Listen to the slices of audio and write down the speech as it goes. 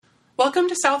Welcome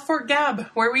to South Fork Gab,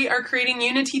 where we are creating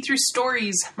unity through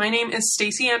stories. My name is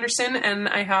Stacey Anderson, and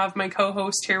I have my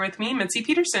co-host here with me, Nmezi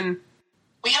Peterson.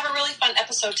 We have a really fun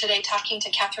episode today talking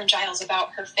to Kathryn Giles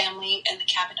about her family and the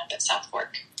cabin up at South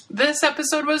Fork. This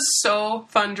episode was so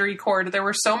fun to record. There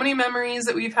were so many memories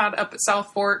that we've had up at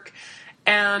South Fork,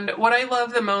 and what I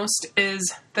love the most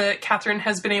is that Kathryn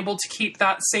has been able to keep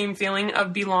that same feeling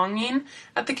of belonging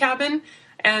at the cabin.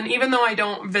 And even though I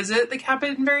don't visit the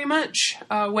cabin very much,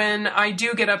 when I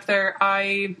do get up there,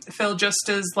 I feel just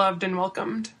as loved and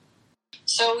welcomed.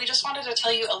 So we just wanted to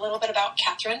tell you a little bit about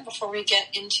Kathryn before we get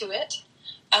into it.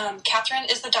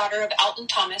 Kathryn is the daughter of Alton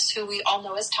Thomas, who we all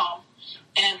know as Tom,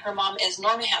 and her mom is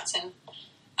Norma Hanson.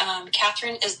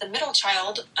 Kathryn is the middle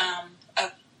child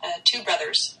of two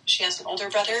brothers. She has an older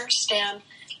brother, Stan,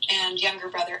 and younger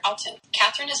brother, Alton.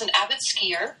 Kathryn is an avid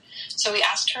skier, so we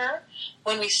asked her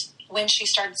when she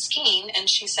started skiing, and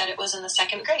she said it was in the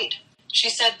second grade. She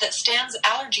said that Stan's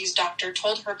allergies doctor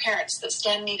told her parents that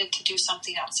Stan needed to do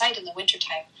something outside in the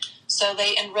wintertime, so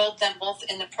they enrolled them both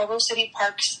in the Provo City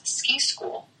Park's ski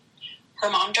school. Her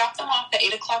mom dropped them off at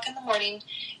 8 o'clock in the morning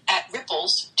at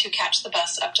Ripples to catch the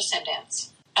bus up to Sundance.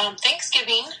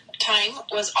 Thanksgiving time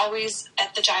was always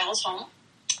at the Giles home,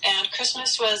 and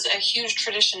Christmas was a huge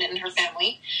tradition in her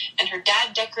family, and her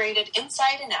dad decorated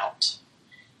inside and out.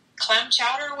 Clam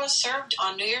chowder was served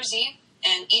on New Year's Eve,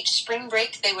 and each spring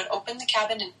break they would open the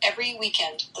cabin, and every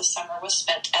weekend the summer was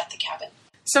spent at the cabin.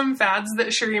 Some fads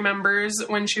that she remembers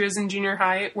when she was in junior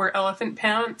high were elephant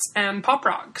pants and pop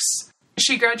rocks.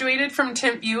 She graduated from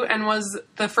Temp U and was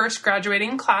the first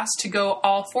graduating class to go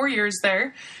all 4 years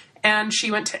there, and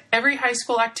she went to every high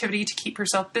school activity to keep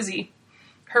herself busy.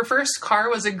 Her first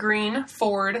car was a green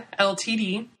Ford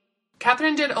LTD.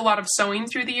 Kathryn did a lot of sewing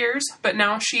through the years, but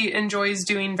now she enjoys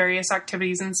doing various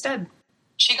activities instead.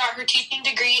 She got her teaching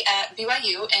degree at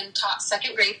BYU and taught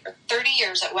second grade for 30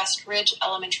 years at West Ridge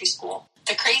Elementary School.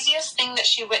 The craziest thing that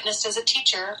she witnessed as a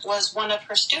teacher was one of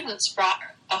her students brought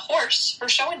a horse for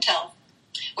show and tell,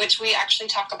 which we actually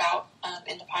talk about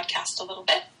in the podcast a little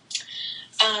bit.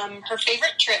 Her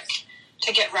favorite trick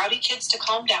to get rowdy kids to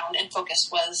calm down and focus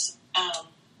was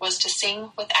to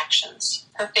sing with actions.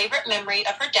 Her favorite memory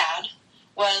of her dad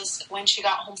was when she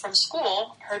got home from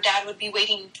school, her dad would be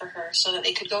waiting for her so that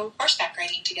they could go horseback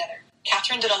riding together.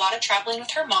 Kathryn did a lot of traveling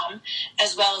with her mom,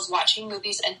 as well as watching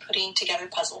movies and putting together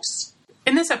puzzles.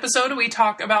 In this episode, we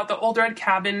talk about the Old Red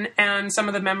Cabin and some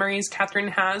of the memories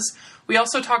Kathryn has. We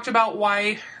also talked about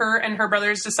why her and her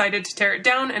brothers decided to tear it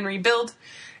down and rebuild.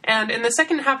 And in the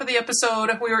second half of the episode,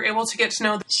 we were able to get to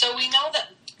know... So we know that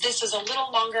this is a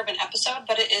little longer of an episode,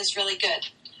 but it is really good.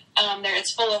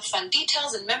 It's full of fun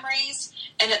details and memories,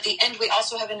 and at the end we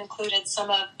also have included some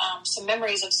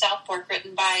memories of South Fork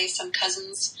written by some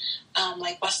cousins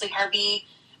like Wesli Harvey,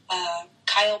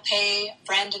 Kyle Peay,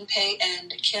 Brandon Peay,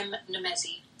 and Kim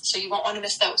Nmezi. So you won't want to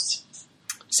miss those.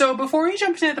 So before we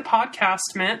jump into the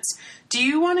podcast, Mitz, do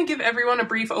you want to give everyone a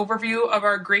brief overview of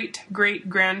our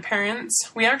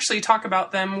great-great-grandparents? We actually talk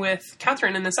about them with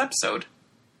Kathryn in this episode.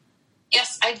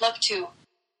 Yes, I'd love to.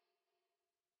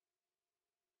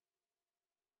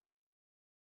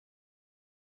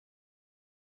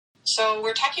 So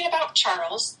we're talking about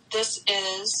Charles. This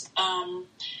is,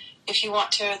 if you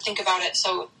want to think about it,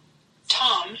 so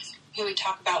Tom, who we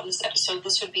talk about in this episode,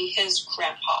 this would be his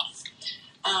grandpa,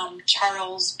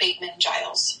 Charles Bateman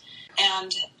Giles.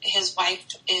 And his wife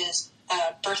is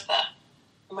Bertha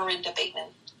Miranda Bateman.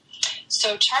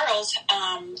 So Charles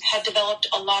had developed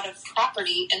a lot of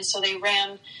property, and so they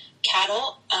ran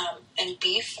cattle and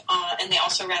beef, and they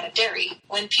also ran a dairy.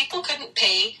 When people couldn't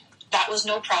pay, that was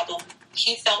no problem.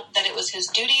 He felt that it was his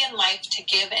duty in life to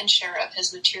give and share of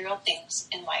his material things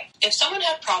in life. If someone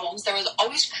had problems, there was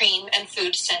always cream and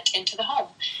food sent into the home.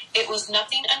 It was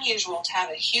nothing unusual to have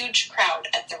a huge crowd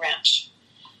at the ranch.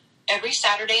 Every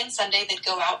Saturday and Sunday, they'd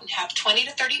go out and have 20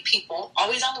 to 30 people,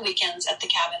 always on the weekends, at the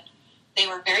cabin. They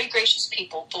were very gracious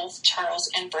people, both Charles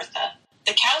and Bertha.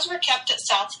 The cows were kept at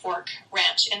South Fork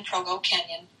Ranch in Provo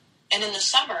Canyon. And in the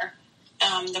summer,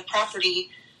 the property,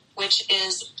 which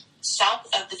is south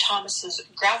of the Thomas's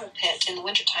gravel pit in the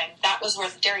wintertime, that was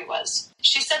where the dairy was.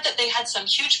 She said that they had some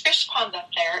huge fish pond up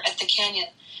there at the canyon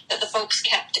that the folks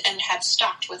kept and had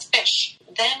stocked with fish.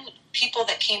 Then people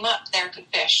that came up there could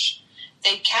fish.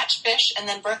 They'd catch fish, and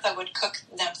then Bertha would cook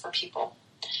them for people.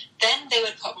 Then they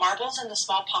would put marbles in the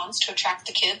small ponds to attract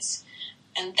the kids.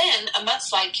 And then a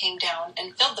mudslide came down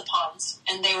and filled the ponds,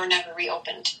 and they were never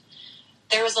reopened.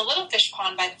 There was a little fish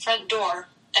pond by the front door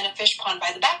and a fish pond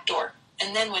by the back door.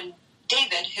 And then when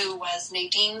David, who was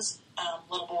Nadine's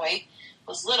little boy,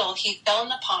 was little, he fell in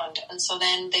the pond, and so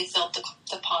then they filled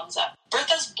the ponds up.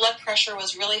 Bertha's blood pressure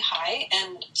was really high,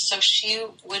 and so she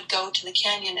would go to the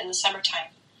canyon in the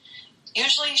summertime.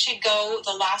 Usually she'd go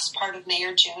the last part of May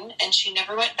or June, and she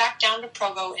never went back down to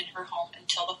Provo in her home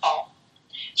until the fall.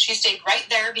 She stayed right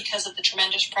there because of the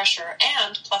tremendous pressure,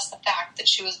 and plus the fact that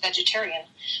she was vegetarian.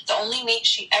 The only meat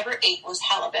she ever ate was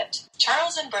halibut.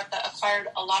 Charles and Bertha acquired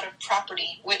a lot of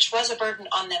property, which was a burden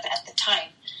on them at the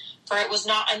time, for it was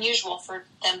not unusual for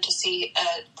them to see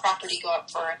a property go up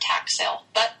for a tax sale,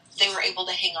 but they were able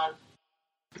to hang on.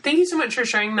 Thank you so much for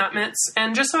sharing that, Mitz.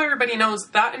 And just so everybody knows,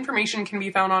 that information can be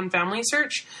found on Family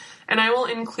Search, and I will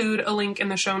include a link in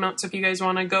the show notes if you guys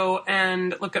want to go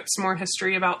and look up some more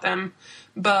history about them.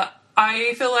 But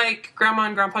I feel like Grandma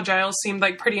and Grandpa Giles seemed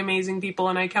like pretty amazing people,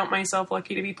 and I count myself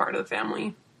lucky to be part of the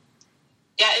family.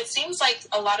 Yeah, it seems like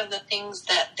a lot of the things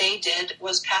that they did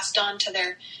was passed on to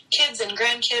their kids and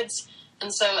grandkids,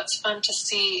 and so it's fun to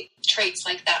see traits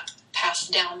like that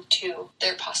passed down to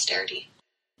their posterity.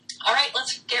 All right,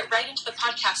 let's get right into the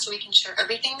podcast so we can share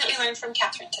everything that we learned from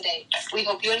Kathryn today. We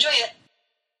hope you enjoy it.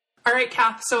 All right,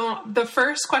 Kath, so the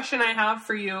first question I have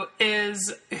for you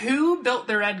is, who built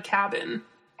the red cabin?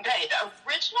 Okay, the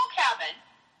original cabin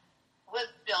was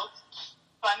built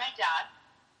by my dad,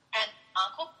 and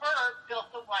Uncle Bert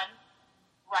built the one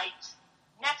right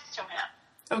next to him.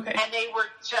 Okay. And they were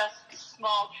just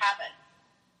small cabins.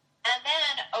 And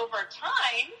then over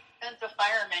time, since a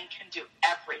fireman can do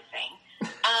everything,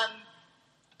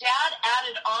 Dad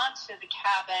added on to the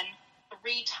cabin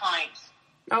 3 times.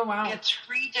 Oh, wow. We had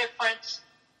 3 different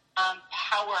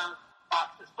power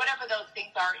boxes, whatever those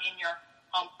things are in your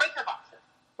home, breaker boxes.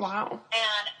 Wow.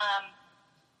 And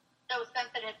so since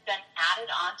it had been added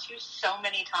on to so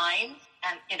many times,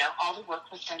 and, you know, all the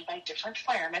work was done by different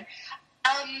firemen,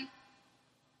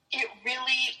 it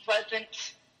really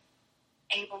wasn't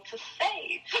able to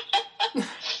save.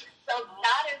 So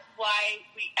that is why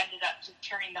we ended up just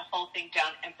tearing the whole thing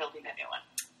down and building a new one.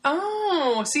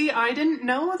 Oh, see, I didn't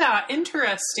know that.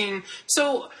 Interesting.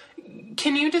 So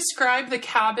can you describe the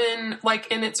cabin, like,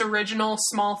 in its original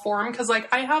small form? Because, like,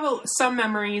 I have some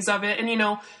memories of it, and, you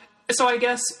know, so I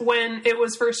guess when it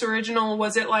was first original,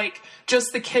 was it, like,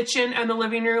 just the kitchen and the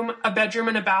living room, a bedroom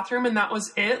and a bathroom, and that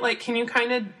was it? Like, can you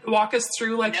kind of walk us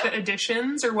through, like, Nope. the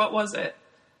additions, or what was it?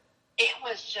 It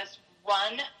was just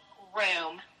one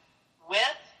room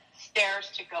with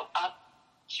stairs to go up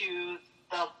to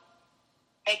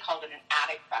they called it an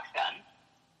attic back then.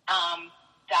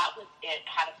 That was it. It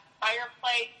had a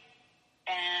fireplace,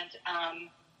 and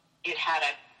it had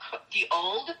the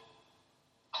old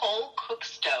coal cook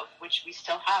stove, which we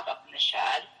still have up in the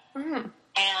shed, and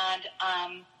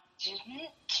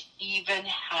didn't even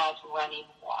have running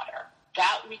water.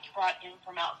 That we brought in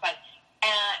from outside.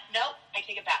 Nope, I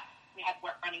take it back. We had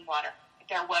running water.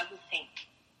 There was a sink.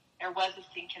 There was a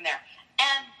sink in there.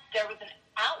 And there was an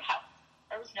outhouse.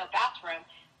 There was no bathroom.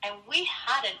 And we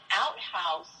had an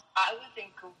outhouse. I was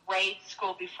in grade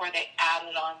school before they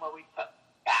added on where we put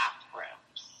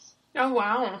bathrooms. Oh,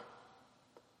 wow.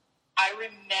 I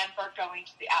remember going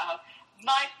to the outhouse.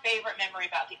 My favorite memory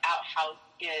about the outhouse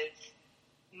is,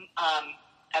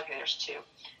 okay, there's 2.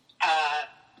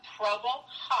 Provo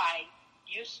High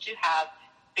used to have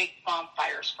big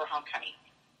bonfires for homecoming.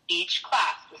 Each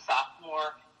class, the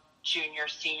sophomore, junior,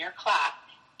 senior class,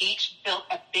 each built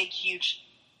a big, huge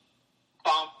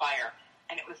bonfire,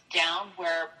 and it was down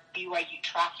where BYU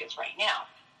track is right now.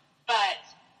 But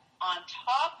on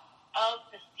top of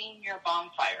the senior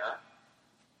bonfire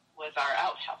was our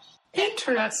outhouse.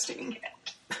 Interesting.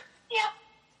 Yeah.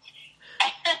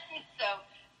 And so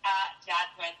Dad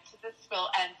went to the school,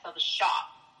 and so the shop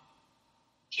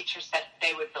teacher said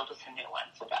they would build us a new one.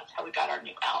 So that's how we got our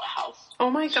new outhouse. Oh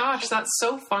my gosh, that's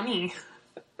so funny.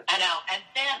 I know. And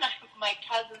then my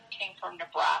cousins came from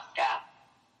Nebraska,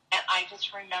 and I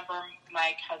just remember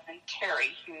my cousin Terry,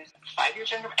 who's 5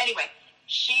 years younger. Anyway,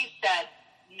 she said,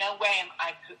 "No way am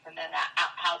I pooping in that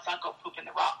outhouse. I'll go poop in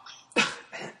the rocks."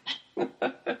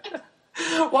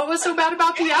 What was so bad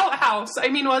about the outhouse? I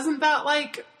mean, wasn't that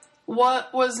like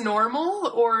what was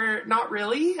normal, or not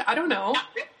really? I don't know. Not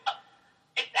really.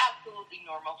 It's absolutely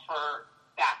normal for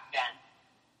back then,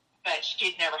 but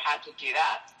she'd never had to do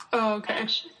that. Oh, okay.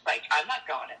 And she's like, "I'm not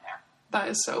going in there." That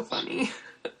is so funny.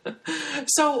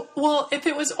 So, well, if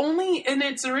it was only in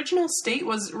its original state,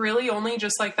 was really only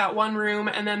just like that one room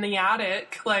and then the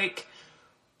attic, like,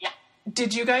 yeah.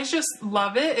 Did you guys just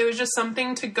love it? It was just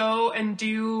something to go and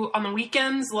do on the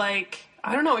weekends? Like,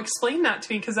 I don't know, explain that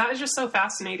to me, because that is just so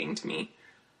fascinating to me.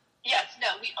 Yes, no,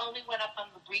 we only went up on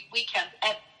the weekends,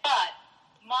 but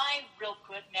my real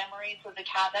good memories of the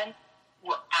cabin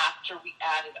were after we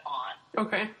added on.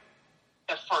 Okay.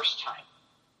 The first time,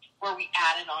 where we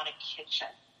added on a kitchen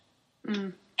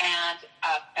and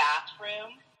a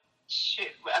bathroom,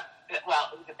 it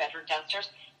was a bedroom downstairs,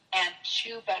 and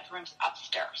 2 bedrooms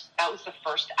upstairs. That was the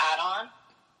first add-on.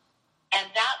 And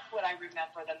that's what I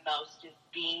remember the most, is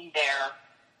being there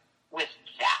with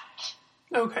that.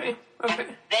 Okay.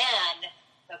 And then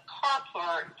the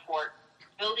carport,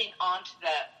 building onto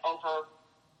over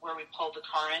where we pulled the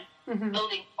car in,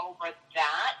 building over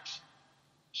that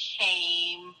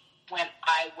came when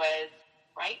I was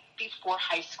right before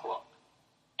high school.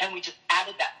 And we just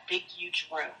added that big, huge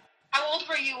room. How old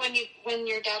were you when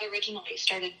your dad originally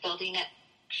started building it?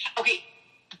 Okay,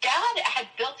 Dad had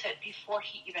built it before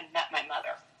he even met my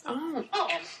mother. Oh.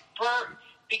 And Bert,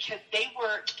 because they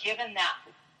were given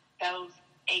those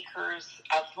acres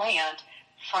of land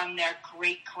from their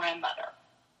great-grandmother.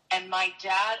 And my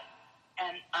dad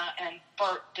and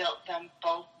Bert built them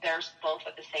both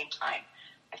at the same time.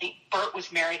 I think Bert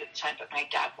was married at the time, but my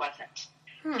dad wasn't.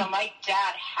 So my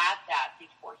dad had that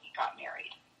before he got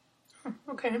married.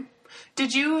 Okay.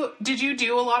 Did you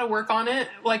do a lot of work on it?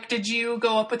 Like, did you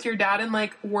go up with your dad and,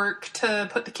 like, work to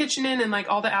put the kitchen in and, like,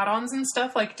 all the add-ons and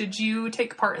stuff? Like, did you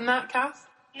take part in that, Kath?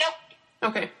 Nope.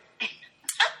 Okay.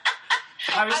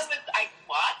 I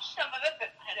watched some of it, but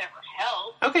I never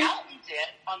helped. Okay. Alton did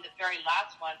on the very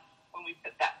last one when we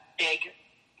put that big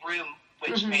room,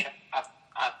 which made a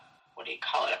what do you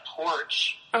call it, a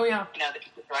porch. Oh, yeah. That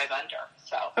you could drive under.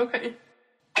 So. Okay.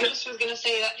 I just was going to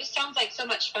say, that just sounds like so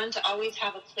much fun to always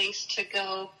have a place to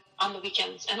go on the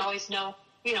weekends and always know,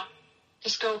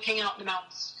 just go hang out in the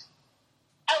mountains.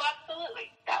 Oh,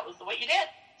 absolutely. That was what you did.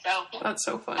 So. That's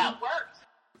so fun. That worked.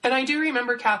 And I do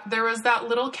remember, Kath, there was that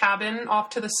little cabin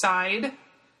off to the side.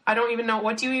 I don't even know,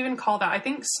 what do you even call that? I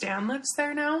think Stan lives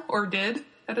there now, or did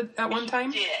at one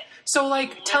time. He did. So,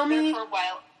 like, tell me, for a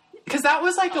while. Because that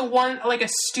was like a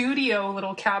studio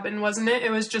little cabin, wasn't it?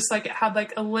 It was just like, it had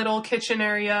like a little kitchen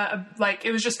area, like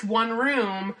it was just one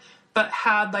room, but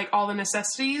had like all the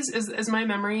necessities. Is my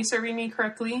memory serving me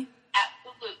correctly?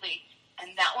 Absolutely.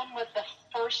 And that one was the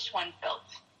first one built.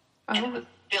 Oh. And it was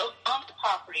built on the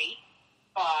property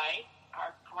by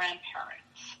our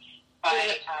grandparents.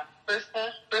 By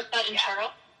Bertha and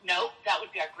Charles? No, that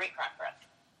would be our great-grandparents.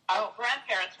 Our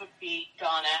grandparents would be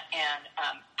Donna and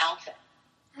Alton.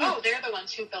 Oh, they're the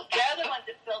ones who built that. They're the ones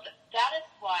that built it. That is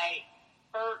why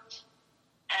Bert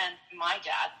and my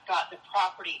dad got the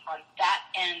property on that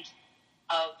end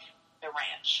of the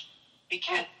ranch,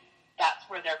 because that's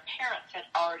where their parents had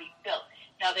already built.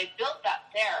 Now, they built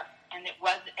that there, and it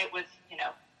was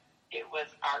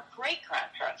our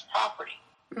great-grandparents' property.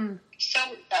 So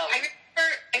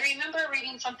I remember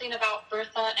reading something about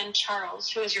Bertha and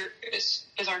Charles, who is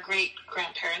our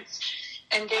great-grandparents,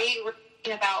 and they were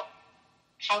talking about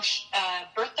how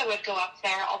Bertha would go up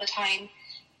there all the time,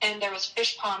 and there was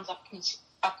fish ponds up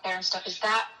there and stuff. Is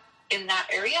that in that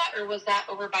area, or was that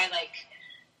over by, like,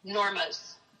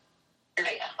 Norma's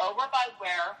area? Over by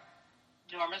where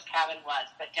Norma's cabin was,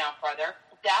 but down farther.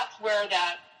 That's where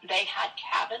they had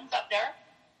cabins up there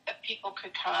that people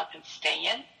could come up and stay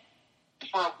in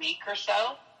for a week or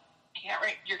so.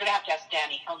 You're going to have to ask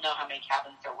Danny. He'll know how many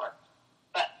cabins there were.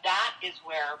 But that is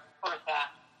where Bertha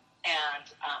and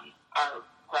our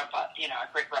grandpa, our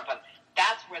great-grandpa,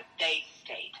 that's where they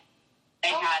stayed. They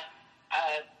had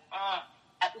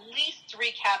at least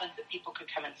 3 cabins that people could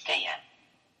come and stay in.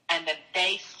 And then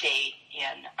they stayed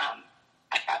in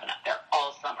a cabin up there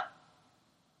all summer.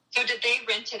 So did they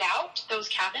rent it out, those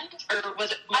cabins? Or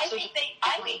was it I think they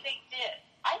did.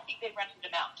 I think they rented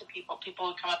them out to people. People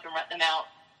would come up and rent them out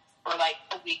for like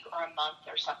a week or a month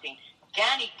or something.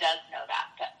 Danny does know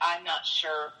that, but I'm not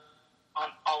sure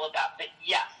on all of that. But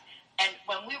yes. And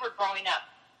when we were growing up,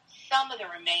 some of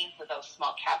the remains of those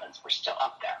small cabins were still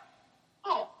up there.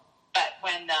 Oh. But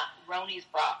when the Ronies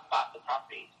bought the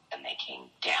property, then they came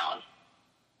down,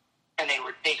 and they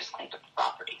just cleaned up the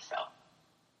property. So.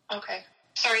 Okay.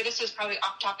 Sorry, this is probably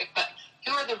off topic, but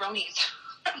who are the Ronies?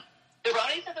 The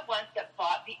Ronies are the ones that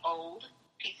bought the old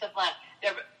piece of land.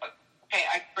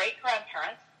 Our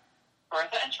great-grandparents,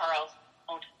 Bertha and Charles,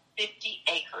 owned 50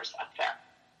 acres up there.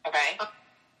 Okay?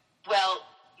 Well,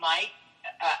 my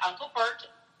Uncle Bert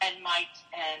and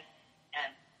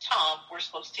Tom were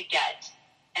supposed to get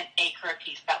an acre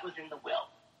apiece. That was in the will,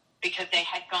 because they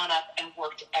had gone up and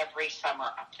worked every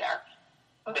summer up there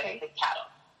with the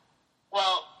cattle.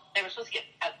 Well, they were supposed to get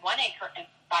 1 acre and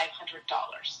 $500.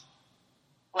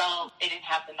 Well, they didn't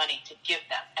have the money to give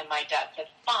them, and my dad said,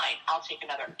 fine, I'll take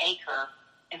another acre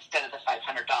instead of the $500,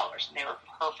 and they were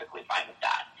perfectly fine with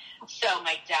that. So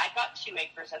my dad got 2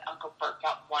 acres, and Uncle Bert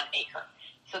got 1 acre.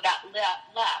 So that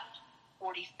left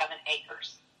 47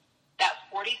 acres. That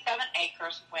 47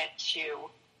 acres went to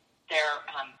their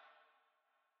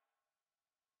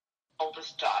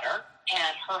oldest daughter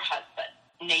and her husband,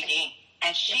 Nadine.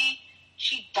 And she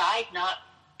died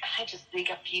I just think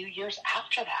a few years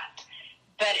after that.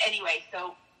 But anyway,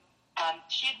 so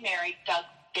she had married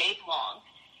Dave Long,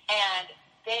 and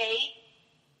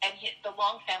the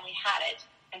Long family had it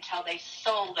until they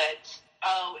sold it,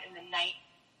 in the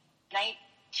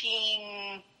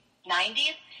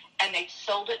 1990s, and they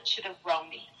sold it to the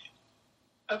Roneys.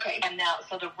 Okay. And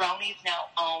so the Roneys now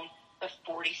own the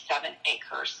 47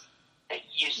 acres that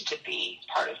used to be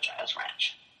part of Giles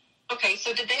Ranch. Okay,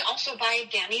 so did they also buy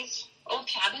Danny's old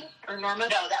cabin, or Norma?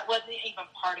 No, that wasn't even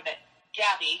part of it.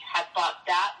 Gabby had bought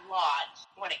that lot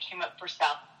when it came up for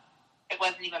sale. It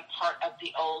wasn't even part of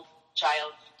the old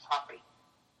Giles property.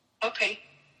 Okay.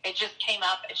 It just came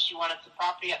up, and she wanted some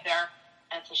property up there,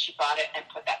 and so she bought it and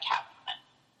put that cabin in.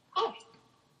 Oh,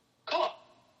 cool.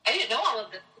 I didn't know all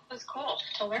of this. It was cool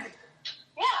to learn.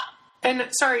 Yeah. And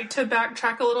sorry to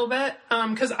backtrack a little bit,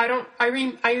 because I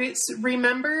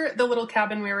remember the little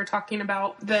cabin we were talking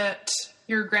about that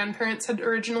your grandparents had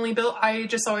originally built. I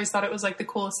just always thought it was like the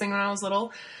coolest thing when I was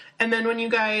little. And then when you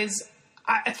guys,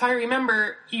 if I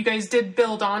remember, you guys did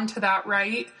build onto that,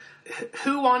 right?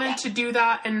 Who wanted to do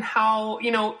that, and how,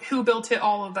 who built it,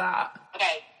 all of that?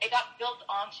 Okay, it got built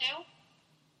onto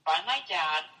by my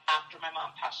dad after my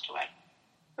mom passed away.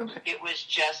 Okay. It was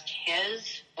just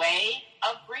his way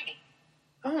of breeding.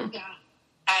 Oh. Yeah.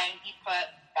 And he put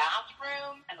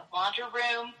bathroom and a laundry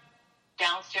room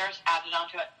downstairs, added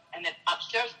onto it, and then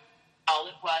upstairs, all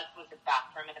it was a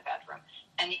bathroom and a bedroom.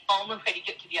 And the only way to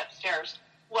get to the upstairs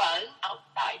was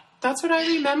outside. That's what I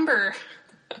remember.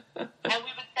 And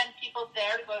we would send people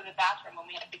there to go to the bathroom when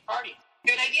we had big parties.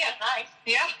 Good idea. Nice.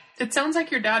 Yeah. It sounds like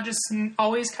your dad just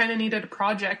always kind of needed a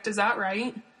project. Is that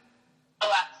right? Oh,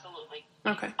 absolutely.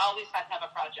 Okay. Always had to have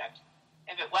a project.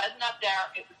 If it wasn't up there,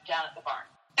 it was down at the barn.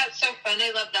 That's so fun.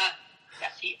 I love that.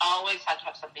 Yes, he always had to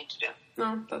have something to do.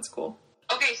 Oh, that's cool.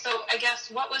 Okay, so I guess,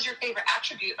 what was your favorite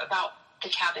attribute about the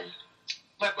cabin?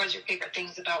 What was your favorite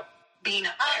things about being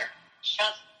up there?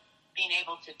 Just being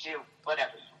able to do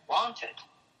whatever you wanted.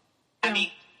 I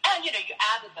mean, and you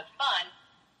added the fun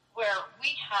where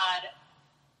we had,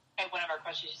 one of our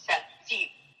questions said,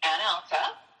 see, Aunt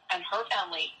Elsa and her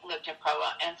family lived in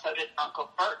Proa, and so did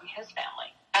Uncle Bert and his family.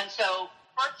 And so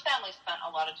Bert's family spent a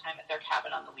lot of time at their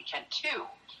cabin on the weekend, too.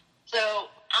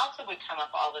 So Elsa would come up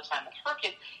all the time with her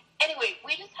kids. Anyway,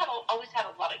 we just always had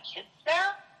a lot of kids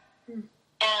there,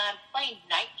 and playing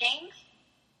night games.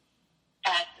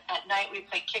 At night, we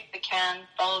played kick the can,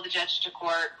 follow the judge to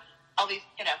court, all these,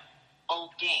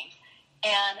 old games.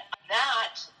 And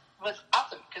that was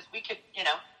awesome because we could,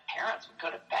 parents would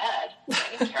go to bed.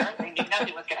 They didn't care. They knew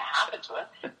nothing was going to happen to us.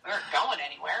 We weren't going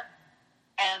anywhere.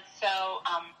 And so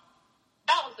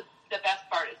that was the best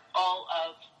part, is all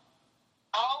of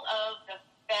the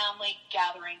family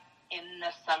gatherings in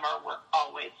the summer were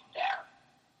always there.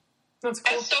 That's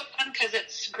cool. That's so fun because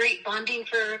it's great bonding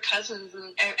for cousins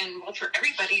and well, for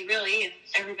everybody, really. And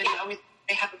everybody always,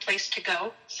 they have a place to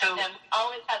go. So. And we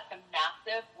always had some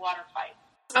massive water fights.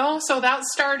 Oh, so that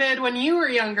started when you were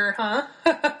younger, huh?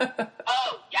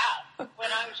 Oh, yeah.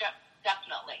 When I was young,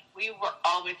 definitely. We were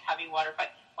always having water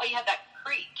fights. Well, you had that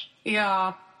creek.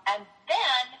 Yeah. And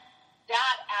then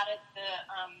Dad added the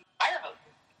fire hoses.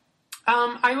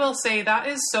 I will say that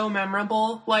is so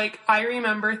memorable. Like, I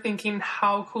remember thinking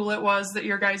how cool it was that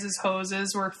your guys'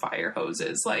 hoses were fire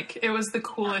hoses. Like, it was the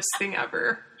coolest thing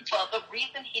ever. Well, the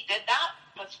reason he did that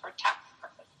was for tax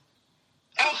purposes.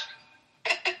 Oh.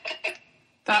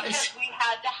 Because we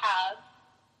had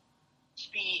to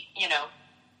be,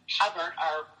 covered,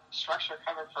 our structure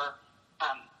covered for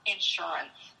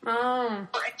insurance. Oh.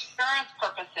 For insurance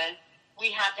purposes,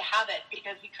 we had to have it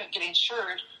because we couldn't get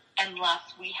insured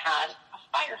unless we had a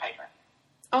fire hydrant.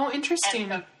 Oh,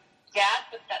 interesting. And so Dad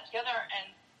put that together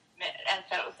and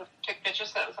said took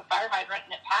pictures, said it was a fire hydrant,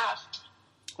 and it passed.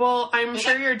 Well, I'm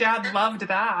sure your dad loved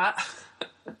that.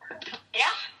 Yeah.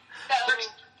 So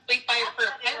We fire for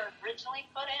they were originally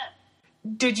put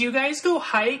in. Did you guys go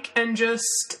hike and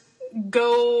just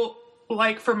go,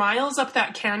 like, for miles up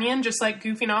that canyon, just, like,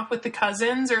 goofing off with the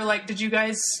cousins? Or, like, did you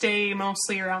guys stay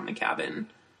mostly around the cabin?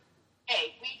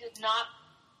 Hey, we did not,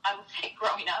 I would say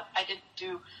growing up,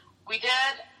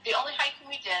 the only hiking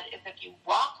we did is if you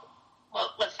walk,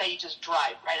 well, let's say you just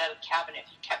drive right out of the cabin. If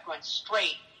you kept going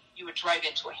straight, you would drive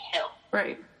into a hill.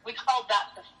 Right. We called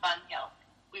that the fun hill.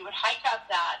 We would hike up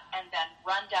that and then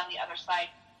run down the other side,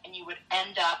 and you would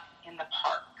end up in the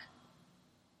park.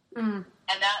 Mm.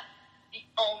 And that's the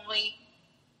only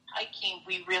hiking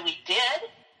we really did,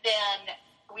 then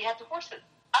we had the horses.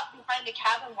 Up behind the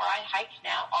cabin where I hike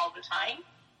now all the time,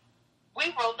 we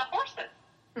rode the horses.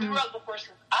 We rode the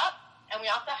horses up, and we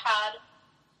also had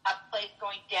a place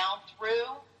going down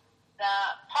through the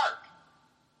park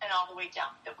and all the way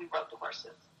down that we rode the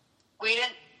horses. We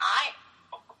didn't,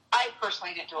 I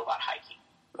personally didn't do a lot of hiking.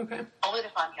 Okay. Only the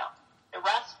fun hill. The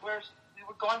rest we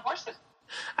were going horses.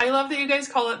 I love that you guys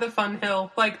call it the fun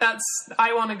hill. Like,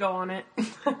 I want to go on it. Yeah,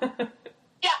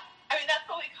 I mean, that's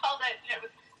what we called it. It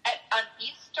was on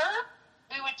Easter,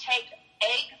 we would take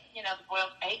eggs, the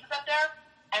boiled eggs up there,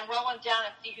 and roll them down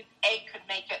and see whose egg could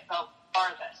make it the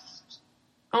farthest.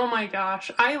 Oh my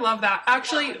gosh, I love that.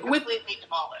 Actually, completely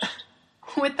demolished.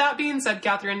 With that being said,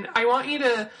 Kathryn, I want you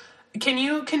to, can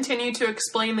you continue to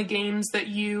explain the games that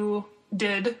you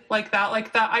did like that?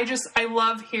 I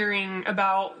love hearing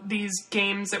about these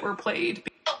games that were played.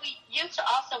 But we used to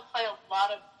also play a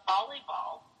lot of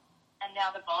volleyball, and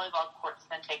now the volleyball court's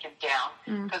been taken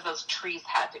down because those trees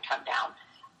had to come down.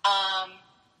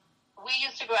 We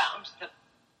used to go out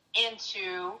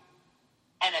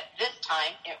and at this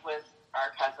time it was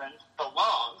our cousin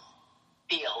DeLong's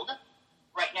field,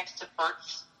 right next to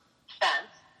Bert's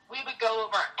fence. We would go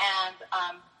over and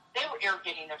they were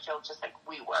irrigating their field just like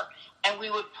we were. And we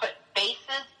would put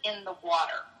bases in the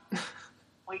water.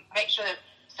 We'd make sure that,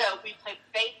 so we played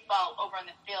baseball over in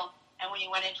the field, and when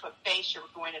you went into a base, you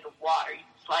were going into water. You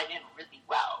could slide in really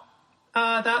well.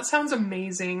 That sounds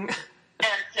amazing.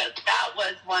 And so that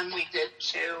was one we did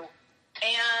too.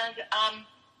 And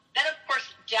then, of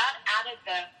course, Dad added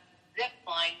the zip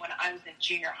line when I was in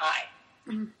junior high.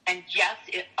 Mm-hmm. And yes,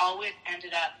 it always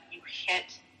ended up you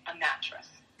hit a mattress.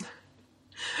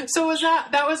 So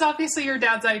that was obviously your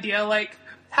dad's idea. Like,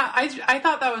 I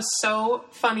thought that was so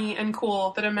funny and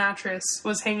cool that a mattress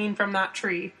was hanging from that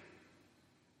tree.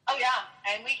 Oh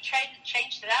yeah, and we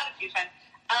changed it out a few times.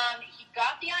 He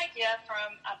got the idea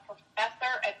from a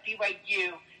professor at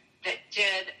BYU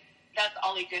that's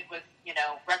all he did was,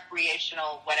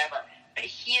 recreational, whatever. But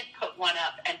he had put one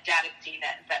up, and Dad had seen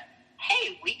it and said,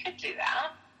 hey, we could do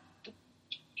that.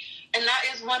 And that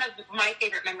is one of my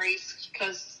favorite memories,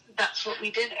 because that's what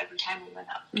we did every time we went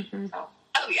up. Mm-hmm. So,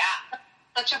 oh yeah.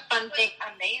 Such a fun thing.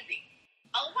 Amazing.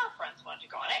 All of our friends wanted to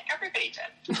go on it. Everybody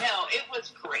did. No, it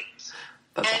was great.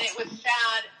 That's and awesome. It was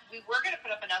sad. We were going to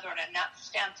put up another one, and that's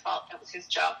Stan's fault. That was his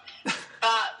job.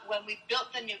 But when we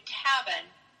built the new cabin,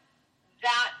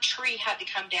 that tree had to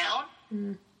come down.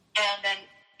 Mm. And then,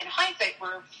 in hindsight,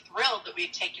 we're thrilled that we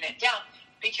had taken it down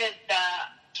because the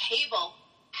cable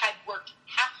had worked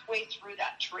halfway through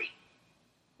that tree.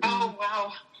 Oh,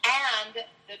 wow. And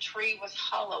the tree was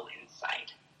hollow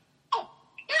inside. Oh,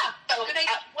 yeah. So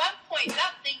at one point,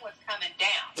 that thing was coming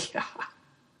down. Yeah.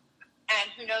 And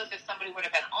who knows if somebody would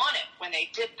have been on it when they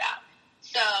did that.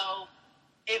 So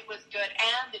it was good.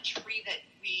 And the tree that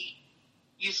we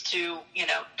used to,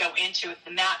 go into with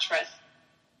the mattress,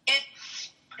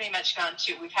 it's pretty much gone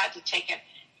too. We've had to take it,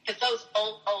 because those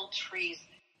old trees,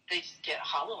 they just get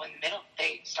hollow in the middle.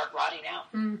 They start rotting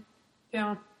out. Mm.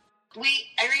 Yeah.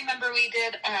 I remember we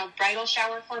did a bridal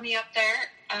shower for me up there,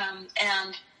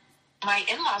 and my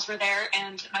in-laws were there,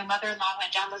 and my mother-in-law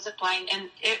went down the zip line, and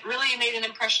it really made an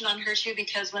impression on her too,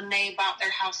 because when they bought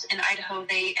their house in Idaho,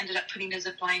 they ended up putting a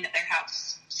zip line at their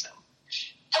house. So,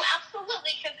 oh,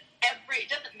 absolutely, because it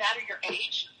doesn't matter your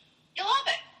age, you love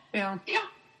it. Yeah. Yeah.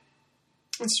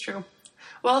 It's true.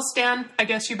 Well, Stan, I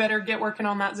guess you better get working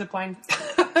on that zip line.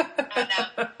 I know.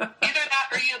 Either that,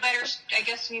 or you better, I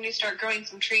guess you need to start growing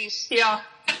some trees. Yeah.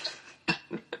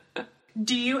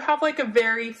 Do you have a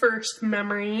very first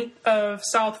memory of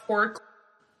South Fork?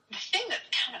 The thing that's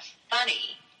kind of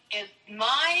funny is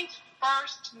my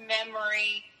first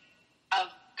memory of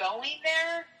going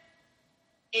there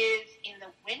is in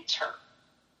the winter.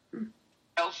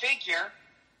 Go figure.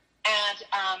 And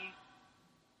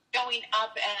going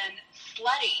up and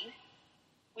sledding,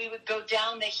 we would go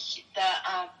down the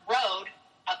road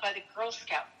up by the Girl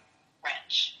Scout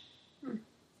ranch.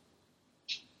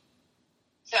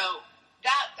 So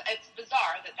it's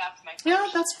bizarre that's my first. Yeah,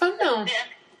 that's fun though.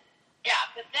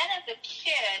 But then as a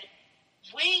kid,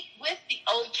 with the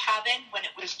old cabin, when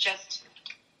it was just,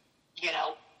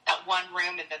 that one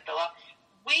room in the villa,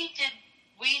 we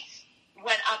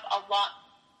went up a lot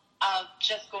of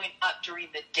just going up during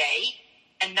the day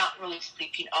and not really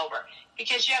sleeping over.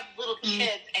 Because you have little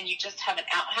kids and you just have an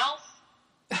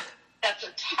outhouse, that's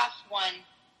a tough one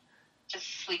to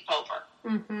sleep over.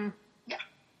 Mm-hmm. Yeah.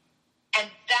 And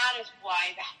that is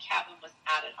why the cabin was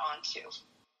added onto.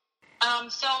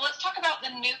 So let's talk about the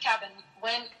new cabin.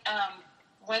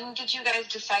 When did you guys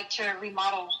decide to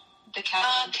remodel the cabin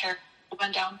and tear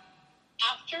one down?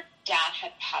 after Dad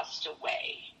had passed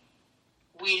away,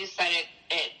 we decided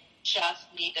it just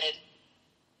needed,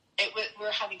 we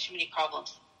were having too many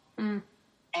problems. Mm.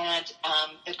 And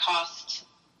the cost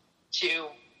to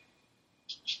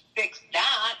fix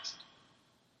that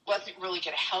wasn't really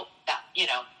going to help that,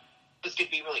 was going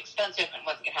to be really expensive and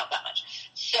wasn't going to help that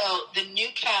much. So the new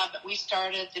cabin, we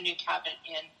started the new cabin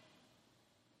in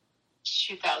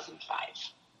 2005.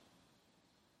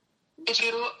 Did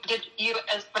you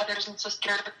as brothers and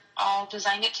sisters all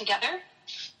design it together?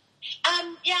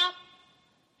 Yeah.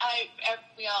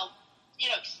 We all,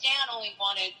 Stan only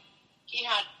wanted, he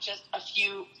had just a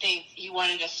few things. He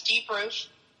wanted a steep roof,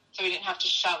 so he didn't have to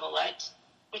shovel it,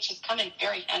 which has come in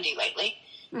very handy lately.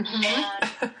 Mm-hmm.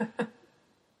 And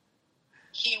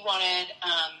he wanted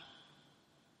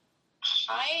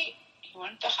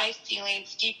the high ceiling,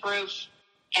 steep roof,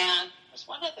 and there's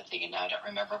one other thing, and now I don't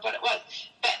remember what it was.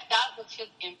 But that was his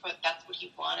input. That's what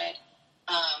he wanted.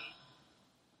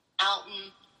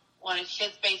 Alton wanted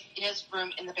his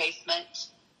room in the basement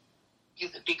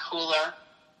because it'd be cooler,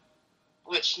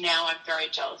 which now I'm very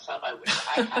jealous of. I wish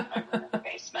I had my room in the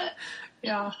basement.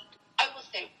 Yeah. I will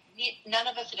say, none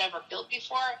of us had ever built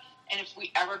before, and if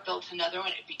we ever built another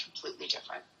one, it'd be completely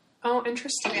different. Oh,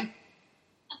 interesting.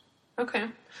 Okay.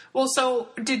 Well, so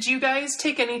did you guys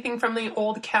take anything from the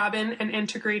old cabin and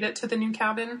integrate it to the new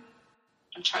cabin?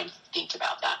 I'm trying to think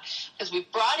about that because we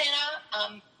brought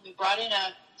in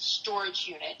a storage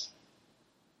unit.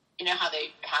 You know how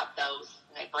they have those,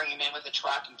 and they bring them in with a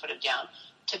truck and put them down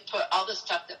to put all the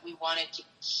stuff that we wanted to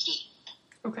keep.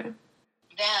 Okay.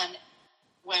 Then,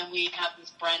 when we have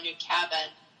this brand new cabin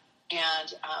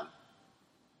and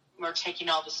we're taking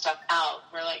all the stuff out,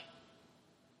 we're like,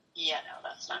 yeah, no,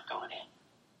 that's not going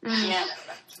in. Mm. Yeah, no,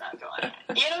 that's not going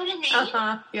in. You know what I mean?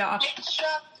 Uh-huh, yeah. It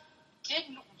just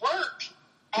didn't work.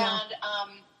 Yeah.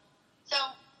 And so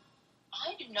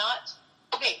I do not,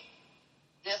 okay,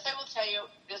 this I will tell you,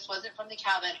 this wasn't from the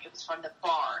cabin, it was from the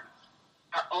barn.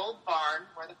 Our old barn,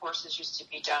 where the horses used to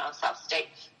be down on South State.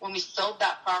 When we sold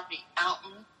that property,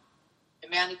 Alton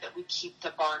demanded that we keep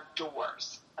the barn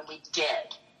doors, and we did.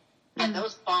 Mm-hmm. And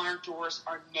those barn doors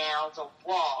are now the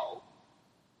wall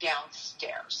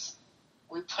downstairs.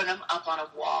 We put them up on a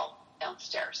wall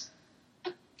downstairs.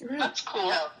 Right. That's cool.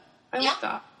 So, I love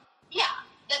that. Yeah.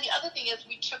 Then the other thing is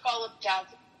we took all of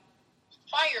Dad's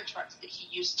fire trucks that he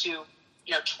used to,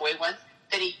 toy ones,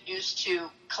 that he used to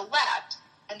collect,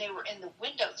 and they were in the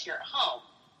windows here at home.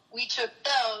 We took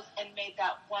those and made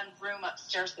that one room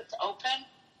upstairs that's open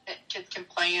that kids can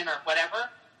play in or whatever.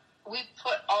 We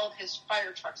put all of his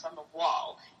fire trucks on the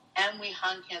wall, and we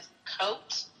hung his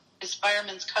coat, his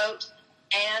fireman's coat,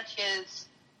 and his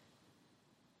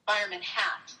fireman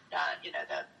hat,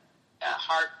 the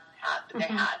hard hat that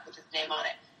they had with his name on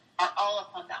it, are all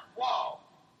up on that wall.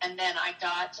 And then I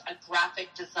got a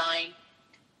graphic design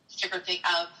sticker thing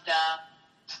of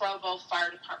the Provo Fire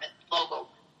Department logo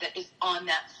that is on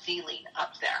that ceiling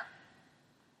up there.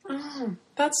 Oh,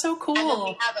 that's so cool. And then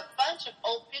we have a bunch of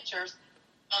old pictures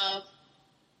of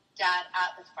Dad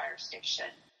at the fire station,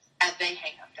 and they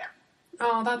hang up there.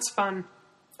 Oh, that's fun.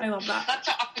 I love that. That's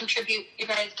an awesome tribute you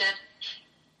guys did.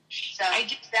 So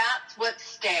that's what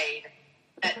stayed.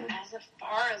 But as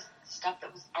far as stuff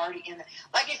that was already in there,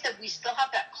 like I said, we still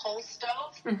have that coal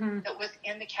stove that was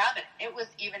in the cabin. It was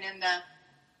even in the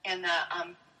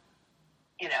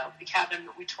the cabin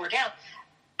that we tore down.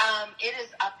 It is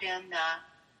up in the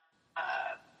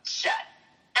shed.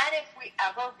 And if we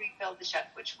ever rebuild the shed,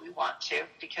 which we want to,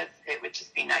 because it would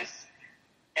just be nice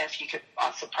if you could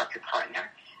also park your car in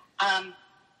there,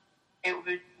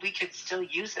 we could still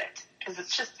use it because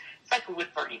it's like a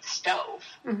wood burning stove.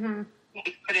 Mm-hmm. You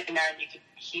could put it in there and you could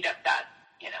heat up that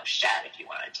shed if you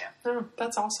wanted to. Oh,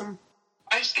 that's awesome.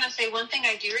 I was just going to say, one thing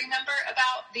I do remember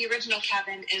about the original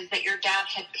cabin is that your dad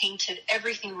had painted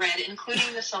everything red,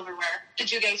 including the silverware. Did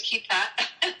you guys keep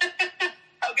that?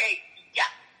 Okay,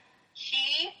 yeah.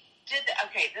 He did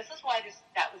okay, this is why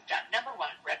that was done. Number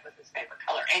one, red was his favorite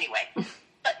color anyway.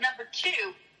 But number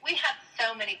two, we had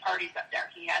so many parties up there.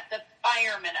 He had the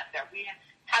firemen up there. We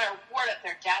had our ward up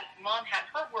there. Mom had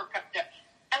her work up there.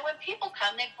 And when people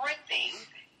come, they bring things,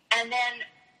 and then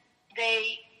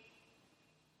they,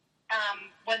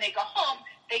 when they go home,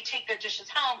 they take their dishes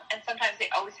home, and sometimes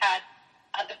they always had,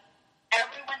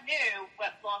 everyone knew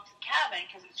what belonged to the cabin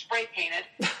because it was spray painted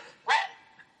red.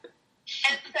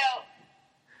 And so,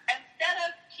 instead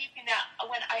of keeping that,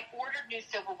 when I ordered new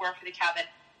silverware for the cabin,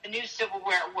 the new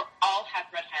silverware all had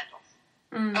red handles.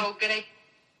 Mm. Oh, good idea.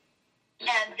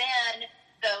 And then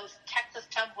those Texas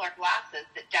tumbler glasses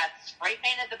that Dad spray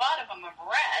painted the bottom of them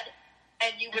red,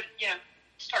 and you would,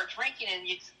 start drinking, and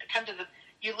you'd come to the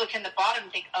you look in the bottom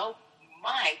and think, oh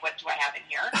my, what do I have in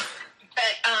here?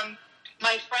 But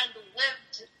my friend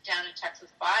lived down in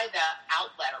Texas by the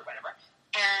outlet or whatever,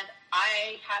 and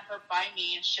I had her buy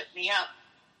me and ship me up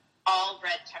all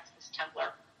red Texas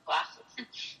tumbler glasses.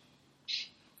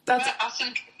 That's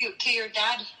awesome to your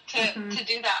dad to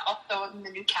do that also in the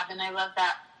new cabin. I love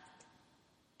that.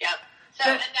 Yep. So,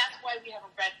 and that's why we have a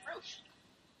red roof.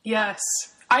 Yes.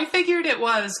 I figured it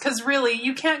was, because really,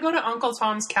 you can't go to Uncle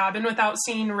Tom's cabin without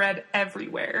seeing red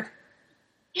everywhere.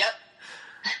 Yep.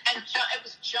 And it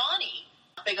was Johnny.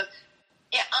 He goes,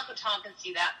 yeah, Uncle Tom can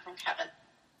see that from Kevin.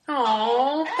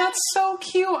 Oh, that's so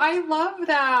cute. I love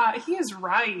that. He is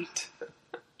right.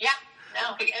 Yeah.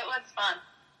 No, it was fun.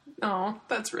 Oh,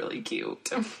 that's really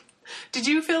cute. Did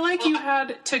you feel like you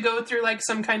had to go through like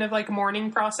some kind of like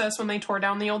mourning process when they tore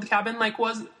down the old cabin? Like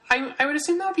I would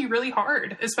assume that would be really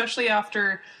hard, especially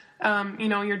after,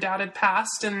 your dad had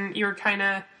passed and you were kind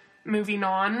of moving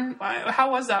on.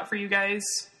 How was that for you guys?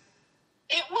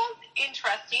 It was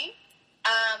interesting.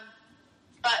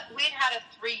 But we'd had a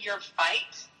 3-year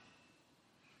fight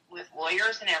with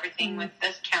lawyers and everything with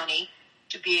this county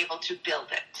to be able to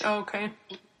build it. Oh, okay.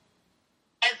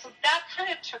 And so that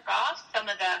kind of took off some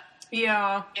of the,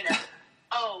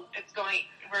 it's going,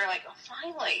 we're like, oh,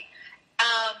 finally.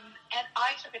 And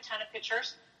I took a ton of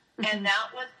pictures, and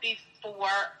that was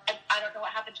before, and I don't know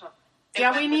what happened to them.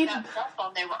 We need that cell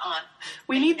phone they were on.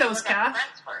 We need those, Kath.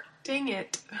 Dang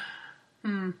it.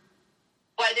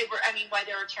 Why they were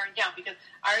tearing down, because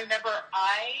I remember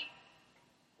I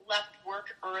left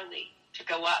work early to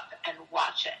go up and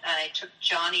watch it, and I took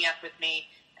Johnny up with me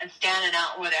and standing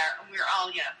out over there, and we were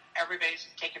all, everybody's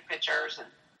just taking pictures. And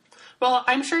well,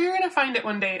 I'm sure you're going to find it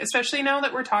one day, especially now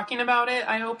that we're talking about it.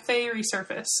 I hope they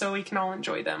resurface so we can all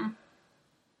enjoy them.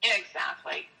 Yeah,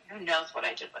 exactly. Who knows what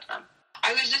I did with them.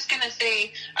 I was just going to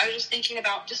say, I was just thinking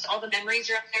about just all the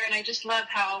memories are up there, and I just love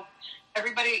how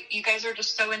everybody, you guys are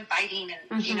just so inviting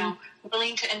and,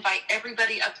 willing to invite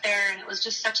everybody up there, and it was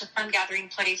just such a fun gathering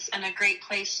place and a great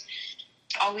place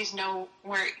to always know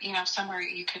where, somewhere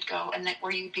you could go and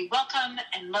where you'd be welcome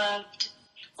and loved.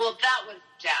 Well, that was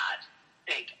Dad's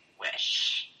big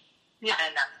wish. Yeah.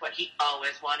 And that's what he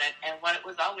always wanted and what it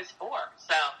was always for.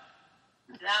 So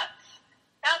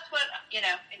that's what, it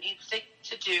needs to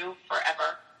do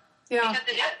forever. Yeah. Because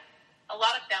it is. A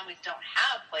lot of families don't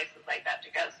have places like that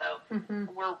to go, so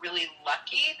we're really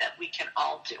lucky that we can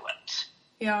all do it.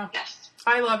 Yeah. Yes.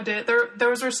 I loved it.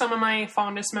 Those were some of my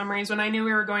fondest memories. When I knew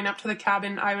we were going up to the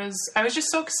cabin, I was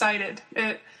just so excited.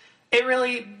 It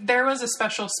really, there was a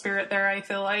special spirit there, I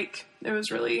feel like. It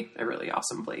was really a really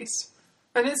awesome place.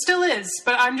 And it still is,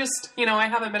 but I'm just, I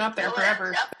haven't been up there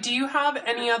forever. Yep. Do you have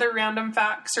any other random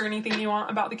facts or anything you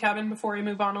want about the cabin before we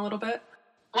move on a little bit?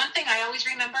 One thing I always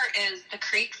remember is the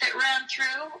creek that ran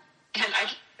through, and I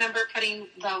just remember putting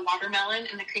the watermelon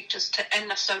in the creek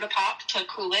and the soda pop to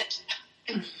cool it.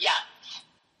 Yeah,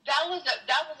 that was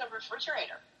a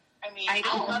refrigerator. I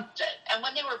loved it. And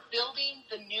when they were building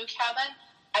the new cabin,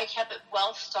 I kept it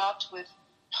well stocked with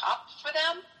pop for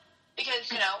them because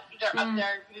they're up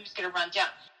there, we was going to run down.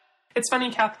 It's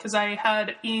funny, Kath, because I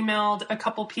had emailed a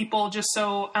couple people just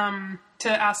so to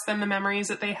ask them the memories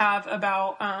that they have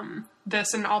about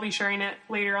this, and I'll be sharing it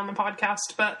later on the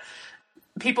podcast. But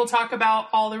people talk about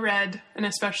all the red, and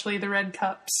especially the red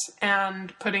cups,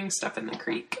 and putting stuff in the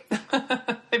creek.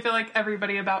 I feel like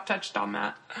everybody about touched on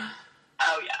that.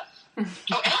 Oh, yes.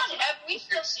 Oh, and we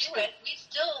still do it. We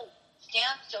still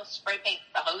spray paint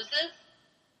the hoses.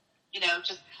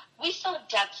 We still have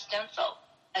Dad's stencil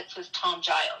that says Tom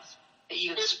Giles that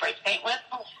you can spray paint with.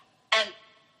 And,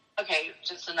 okay,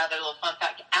 just another little fun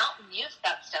fact. Alton used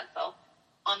that stencil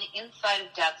on the inside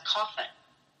of Dad's coffin.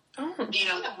 Oh.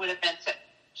 That would have been...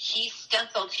 He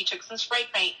took some spray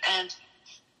paint, and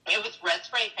it was red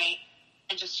spray paint,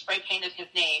 and just spray painted his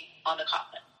name on the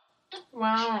coffin.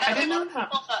 Wow, I didn't know that.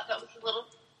 People thought that was a little...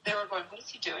 They were going, what is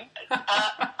he doing?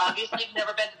 Obviously, you've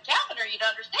never been to the cabin, or you'd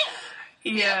understand.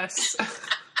 Yes.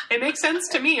 It makes sense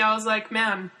to me. I was like,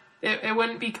 man, it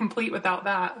wouldn't be complete without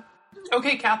that.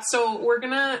 Okay, Kath, so we're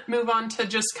going to move on to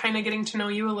just kind of getting to know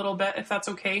you a little bit, if that's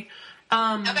okay.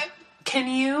 Okay. Can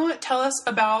you tell us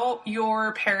about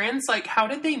your parents? Like, how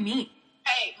did they meet?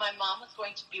 Hey, my mom was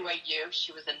going to BYU.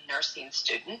 She was a nursing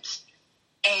student.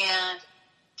 And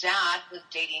Dad was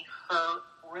dating her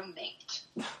roommate.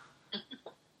 And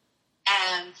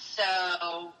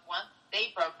so once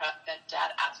they broke up, then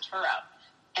Dad asked her out.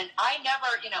 And I never,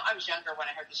 I was younger when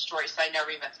I heard the story, so I never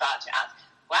even thought to ask,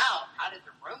 wow, how did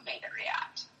the roommate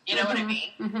react? You know what I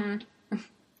mean? Mm-hmm.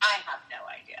 I have no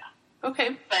idea.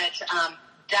 Okay. But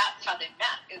that's how they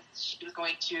met, is she was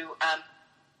going to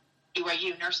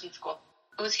BYU nursing school.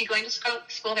 Was he going to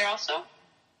school there also?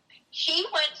 He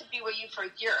went to BYU for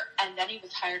a year, and then he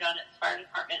was hired on at the fire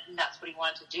department, and that's what he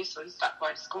wanted to do, so he stopped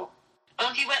going to school.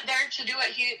 Well, he went there to do what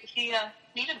he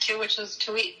needed to, which was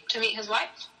to meet his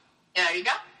wife. Yeah, there you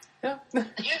go. Yeah.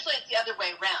 Usually it's the other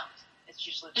way around. It's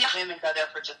usually the women go there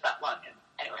for just that long. And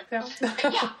anyway. Yeah. So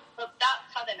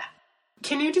that's how they met.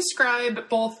 Can you describe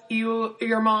both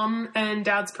your mom and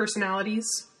dad's personalities?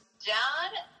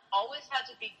 Dad always had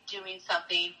to be doing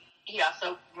something. He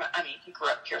also, he grew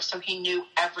up here, so he knew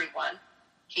everyone.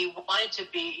 He wanted to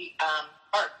be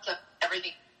part of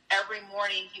everything. Every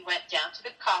morning he went down to the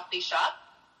coffee shop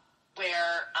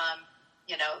where,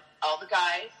 all the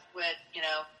guys would,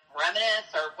 reminisce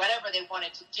or whatever they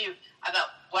wanted to do about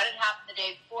what had happened the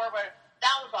day before.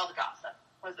 That was all the gossip,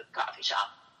 was at the coffee shop.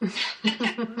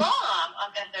 Mom, on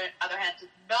the other hand, did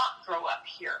not grow up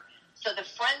here. So the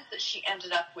friends that she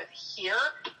ended up with here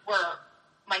were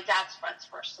my dad's friends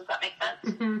first. Does that make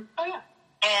sense? Mm-hmm. Oh, yeah.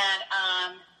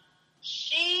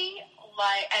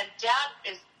 And Dad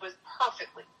was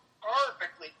perfectly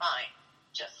fine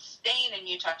just staying in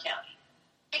Utah County.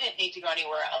 He didn't need to go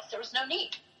anywhere else. There was no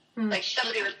need. Mm-hmm. Like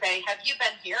somebody would say, "Have you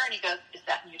been here?" And he goes, "Is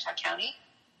that in Utah County?"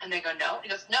 And they go, "No." He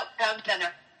goes, "Nope, haven't been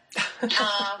there."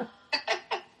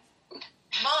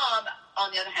 Mom,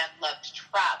 on the other hand, loved to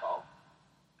travel.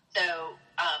 So,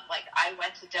 I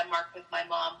went to Denmark with my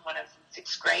mom when I was in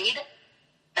 6th grade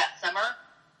that summer,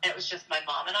 and it was just my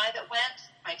mom and I that went.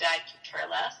 My dad could care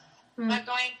less about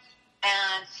going,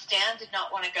 and Stan did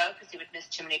not want to go because he would miss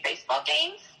too many baseball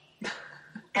games.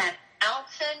 And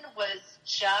Alton was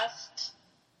just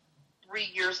 3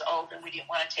 years old, and we didn't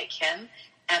want to take him.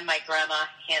 And my grandma,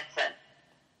 Hanson,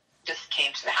 just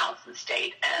came to the house and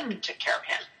stayed and took care of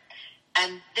him.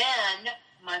 And then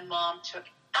my mom took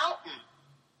Alton.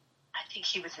 I think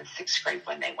he was in 6th grade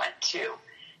when they went too.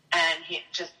 And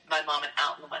my mom and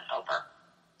Alton went over.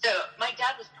 So my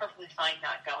dad was perfectly fine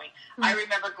not going. I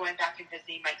remember going back and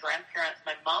visiting my grandparents.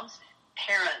 My mom's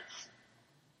parents,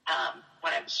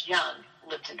 when I was young,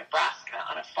 lived in Nebraska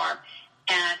on a farm.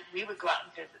 And we would go out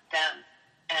and visit them.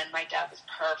 And my dad was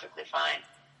perfectly fine.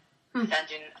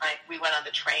 We went on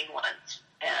the train once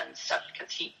and stuff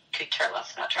because he could care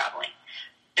less about traveling.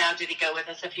 Now, did he go with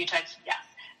us a few times? Yes.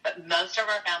 But most of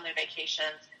our family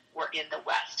vacations were in the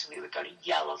West. We would go to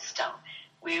Yellowstone.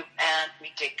 We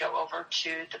did go over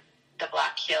to the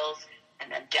Black Hills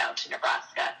and then down to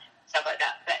Nebraska, stuff like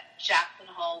that. But Jackson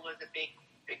Hole was a big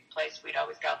place we'd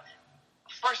always go.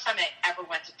 First time I ever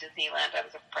went to Disneyland, I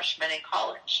was a freshman in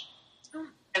college.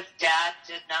 Because Dad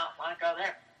did not want to go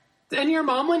there. And your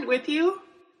mom went with you?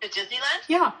 To Disneyland?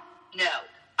 Yeah. No.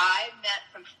 I met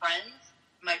some friends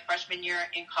my freshman year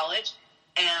in college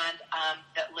and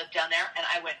that lived down there, and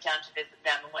I went down to visit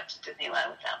them and went to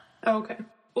Disneyland with them. Okay.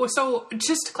 Well, so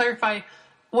just to clarify,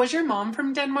 was your mom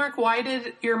from Denmark? Why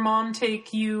did your mom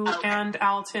take you and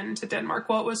Alton to Denmark?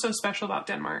 What was so special about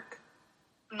Denmark?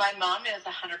 My mom is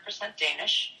 100%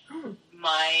 Danish. Oh.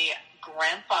 My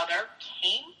grandfather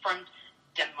came from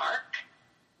Denmark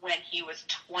when he was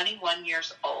 21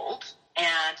 years old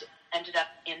and ended up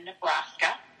in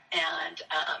Nebraska. And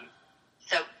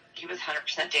so he was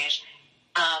 100% Danish.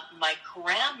 My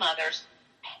grandmother's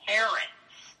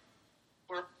parents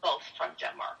were both from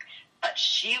Denmark, but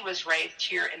she was raised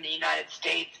here in the United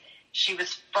States. She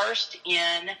was first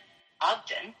in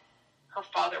Ogden. Her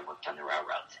father worked on the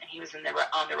railroads, and he was on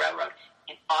the railroad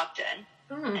in Ogden,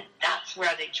 and that's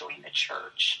where they joined the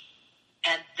church.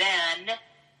 And then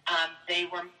they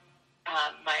were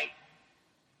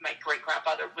my great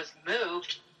grandfather was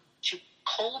moved to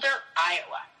Colder,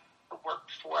 Iowa, to work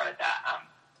for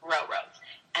the railroads,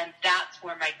 and that's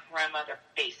where my grandmother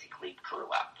basically grew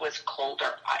up, was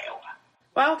Colder, Iowa.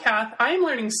 Wow, Kath, I am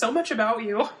learning so much about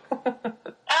you.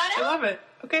 I love it.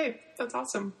 Okay, that's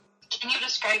awesome. Can you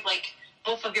describe,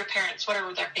 both of your parents, what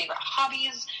are their favorite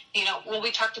hobbies?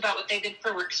 We talked about what they did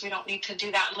for work, so we don't need to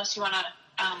do that unless you want to...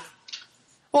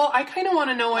 Well, I kind of want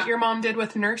to know what your mom did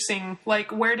with nursing.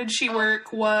 Where did she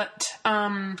work? What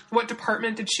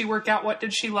department did she work at? What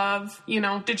did she love?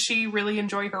 Did she really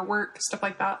enjoy her work? Stuff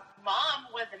like that. Mom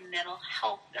was a mental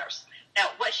health nurse. Now,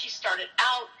 what she started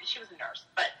out, she was a nurse,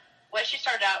 but what she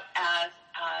started out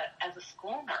as a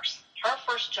school nurse. Her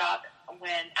first job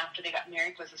after they got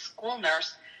married was a school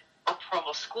nurse for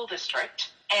Provo School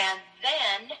District. And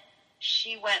then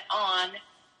she went on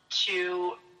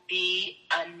to be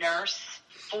a nurse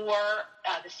for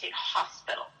the state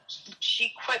hospital.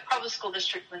 She quit Provo School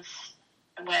District when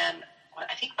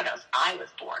I was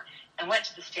born, and went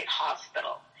to the state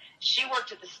hospital. She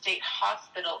worked at the state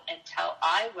hospital until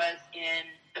I was in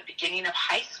the beginning of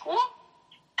high school,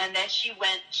 and then she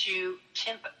went to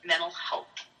Temp Mental Health.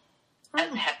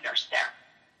 as head nurse there.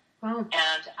 Oh.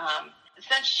 And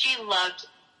since she loved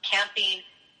camping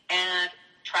and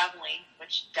traveling,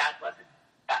 which Dad wasn't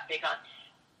that big on,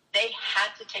 they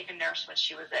had to take a nurse when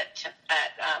she was at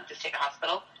the state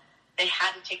hospital. They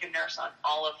had to take a nurse on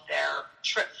all of their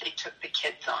trips they took the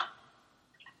kids on.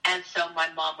 And so my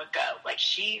mom would go. Like,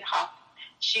 she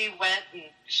went and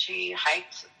she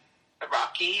hiked the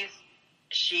Rockies.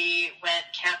 She went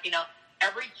camping out.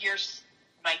 Every year,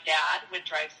 my dad would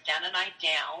drive Stan and I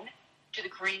down to the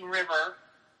Green River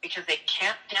because they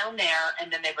camped down there,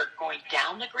 and then they were going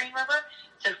down the Green River.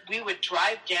 So we would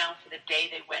drive down for the day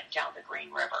they went down the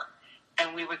Green River.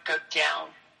 And we would go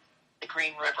down the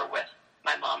Green River with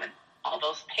my mom and all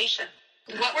those patients.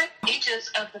 What were the ages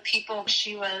of the people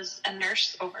she was a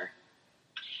nurse over?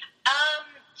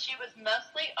 She was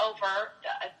mostly over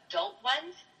the adult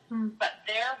ones, but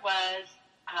there was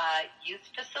a youth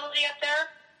facility up there,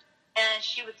 and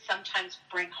she would sometimes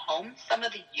bring home some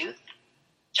of the youth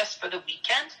just for the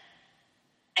weekend,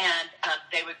 and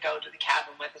they would go to the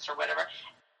cabin with us or whatever.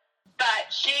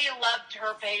 But she loved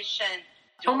her patients.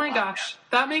 Oh my gosh,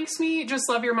 that makes me just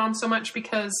love your mom so much,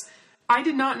 because I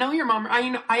did not know your mom.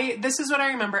 This is what I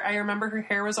remember. I remember her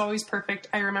hair was always perfect.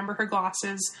 I remember her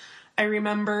glasses. I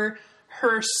remember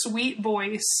her sweet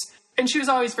voice, and she was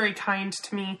always very kind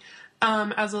to me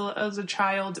as a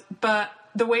child. But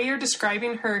the way you're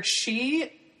describing her,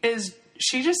 she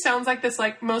just sounds like this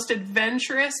like most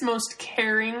adventurous, most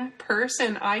caring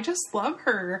person. I just love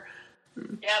her.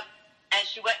 Yep, and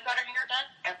she went and got her hair done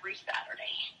every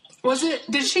Saturday.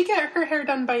 Did she get her hair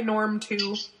done by Norm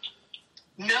too?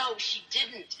 No, she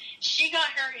didn't. She got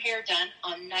her hair done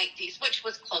on Night East, which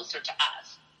was closer to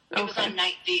us. It was on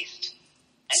Night East.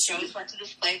 And she always went to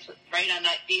this place right on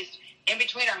Night East, in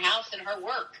between her house and her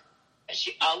work. But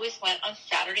she always went on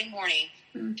Saturday morning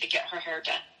to get her hair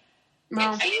done.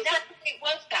 Well, I mean, that's the way it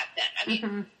was back then. I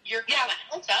mean, your grandma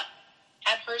Elsa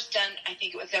had hers done, I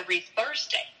think it was every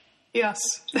Thursday.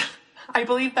 Yes. I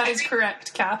believe that is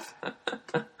correct, Kath.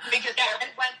 Because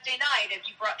every Wednesday night, if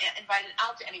you invited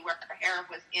out to anywhere, her hair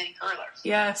was in curlers.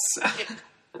 Yes. I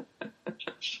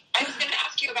was going to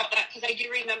ask you about that, because I do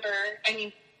remember,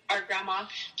 our grandma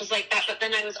was like that, but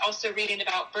then I was also reading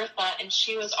about Bertha, and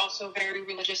she was also very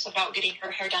religious about getting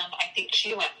her hair done. I think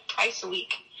she went twice a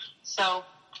week. So,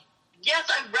 yes,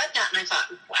 I read that, and I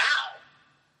thought, wow,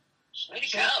 way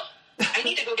to go. I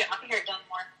need to go get my hair done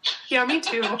more. Yeah, me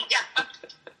too. Yeah.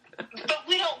 But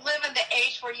we don't live in the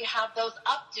age where you have those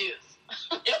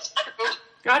updos. It's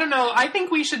true. I don't know. I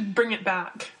think we should bring it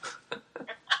back.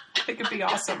 I think it'd be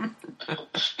awesome.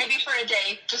 Maybe for a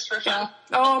day, just for fun.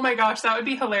 Yeah. Oh my gosh, that would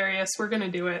be hilarious. We're going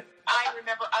to do it. I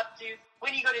remember updos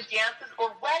when you go to dances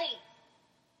or weddings.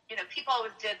 You know, people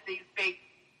always did these big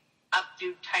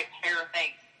updo type hair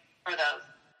things for those.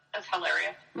 That's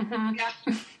hilarious. Mm-hmm. Yeah.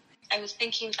 I was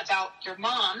thinking about your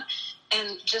mom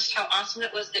and just how awesome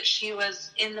it was that she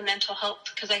was in the mental health,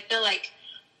 because I feel like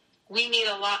we need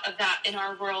a lot of that in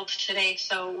our world today,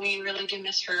 so we really do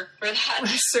miss her for that.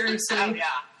 Seriously. Oh, yeah.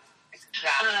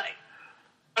 Exactly.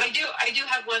 But I do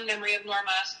have one memory of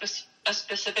Norma, a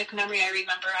specific memory I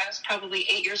remember. I was probably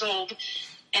 8 years old,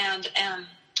 and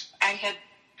I had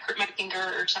hurt my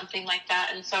finger or something like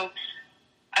that, and so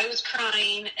I was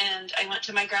crying, and I went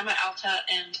to my grandma Alta,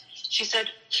 and she said,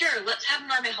 "Here, let's have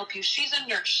Norma help you. She's a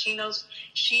nurse. She knows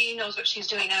what she's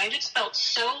doing." And I just felt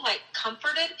so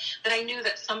comforted that I knew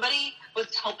that somebody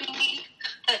was helping me,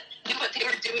 that knew what they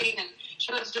were doing, and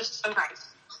she was just so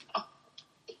nice.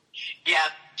 Yeah,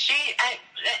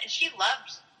 she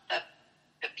loved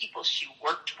the people she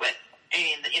worked with. I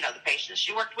mean, the patients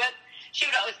she worked with. She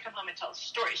would always come home and tell us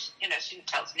stories. She didn't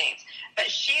tell us names,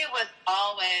 but she was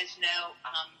always,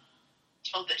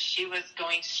 told that she was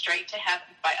going straight to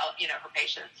heaven by all, her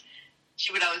patients.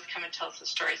 She would always come and tell us the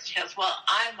stories. She goes, "Well,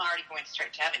 I'm already going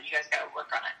straight to heaven. You guys got to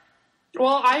work on it."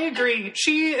 Well, I agree.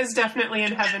 She is definitely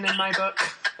in heaven in my book.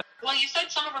 Well, you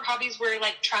said some of her hobbies were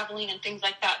traveling and things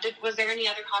like that. Was there any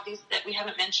other hobbies that we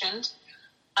haven't mentioned?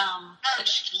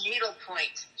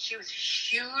 Needlepoint. She was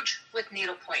huge with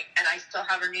needlepoint, and I still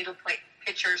have her needlepoint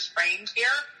pictures framed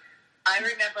here. I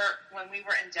remember when we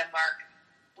were in Denmark,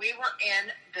 we were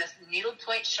in this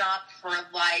needlepoint shop for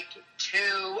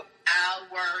 2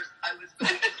 hours. I was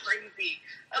going crazy.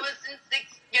 I was in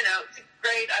sixth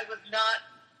grade. I was not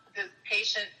this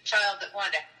patient child that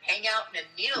wanted to hang out in a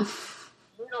needle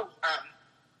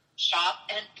shop,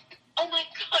 and oh my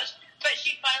gosh. But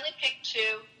she finally picked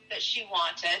 2 that she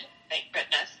wanted, thank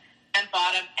goodness, and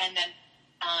bought them, and then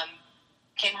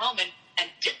came home and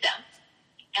did them.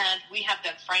 And we have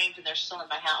them framed, and they're still in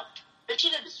my house. But she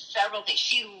did several things.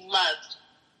 She loved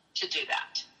to do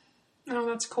that. Oh,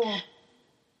 that's cool.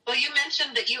 Well, you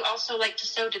mentioned that you also like to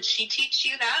sew. Did she teach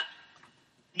you that?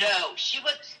 No, she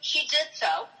did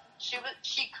sew. She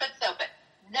could sew, but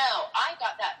no, I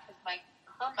got that because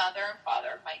her mother and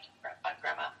father, my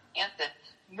grandma Anson,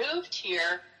 moved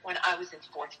here when I was in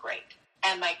 4th grade,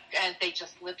 and they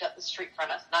just lived up the street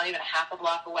from us, not even a half a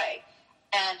block away.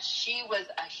 And she was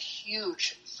a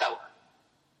huge sewer.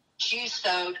 She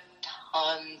sewed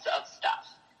tons of stuff,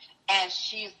 and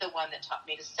she's the one that taught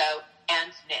me to sew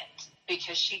and knit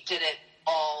because she did it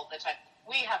all the time.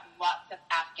 We have lots of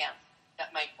Afghans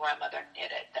that my grandmother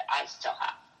knitted that I still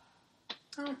have.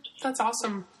 Oh, that's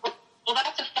awesome. Well,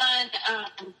 that's a fun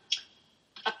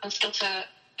skill to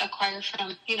acquire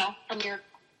from your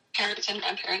parents and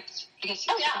grandparents. I guess.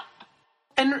 Oh, yeah.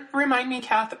 And remind me,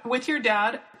 Kath, with your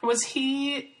dad, was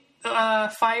he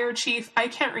fire chief? I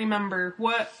can't remember.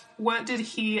 What did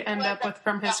he end up with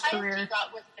from his career? The highest he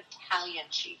got was battalion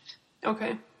chief.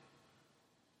 Okay.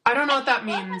 I don't know what that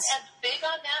means. He wasn't as big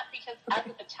on that because as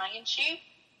a battalion chief,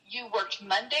 you worked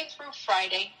Monday through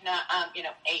Friday,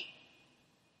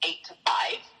 8 to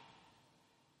 5.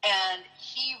 And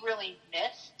he really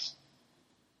missed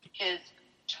his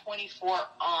 24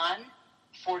 on,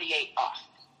 48 off.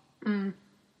 Mm.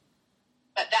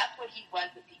 But that's what he was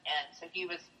at the end. So he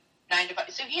was 9 to 5.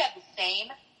 So he had the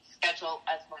same schedule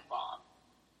as my mom,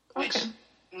 which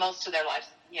most of their lives,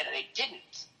 they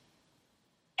didn't.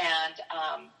 And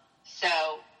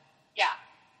so, yeah,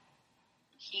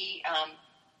 he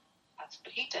that's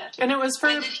what he did. And it was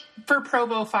for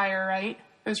Provo Fire, right?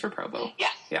 It was for Provo.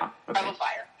 Yes. Yeah. Okay. Provo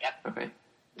Fire. Yep. Okay.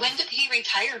 When did he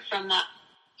retire from that?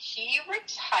 He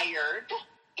retired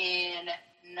in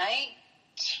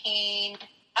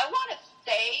I want to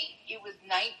say it was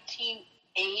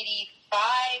 1985,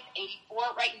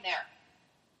 84, right in there.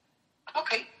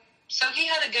 Okay. So he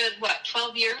had a good,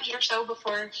 12 years or so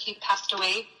before he passed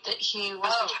away that he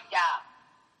was. Oh, yeah.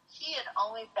 He had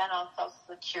only been on Social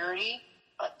Security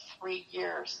but 3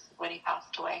 years when he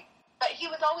passed away. But he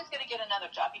was always going to get another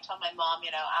job. He told my mom,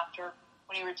 after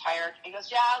when he retired, he goes,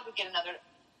 yeah, I'll go get another.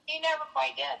 He never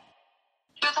quite did.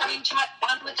 He was having too much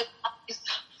fun with it.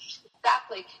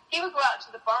 Exactly. He would go out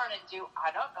to the barn and do,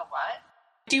 I don't know what.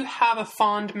 Do you have a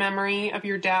fond memory of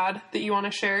your dad that you want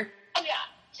to share? Oh, yeah.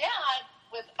 Dad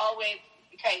was always,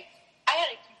 I had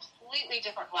a completely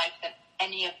different life than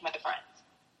any of my friends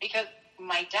because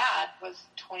my dad was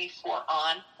 24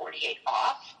 on, 48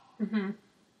 off. Mm-hmm.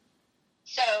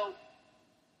 So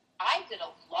I did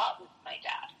a lot with my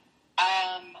dad.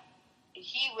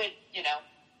 He would,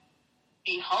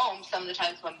 be home some of the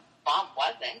times when mom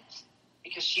wasn't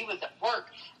because she was at work.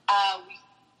 We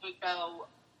would go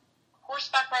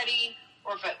horseback riding,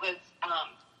 or if it was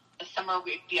the summer,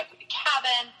 we'd be up at the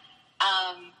cabin.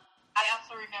 I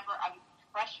also remember I was a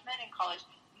freshman in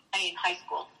high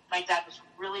school. My dad was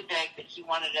really big that he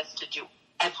wanted us to do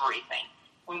everything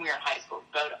when we were in high school,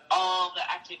 go to all the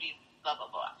activities, blah, blah,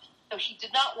 blah. So he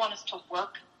did not want us to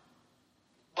work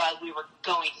while we were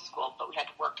going to school, but we had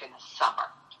to work in the summer.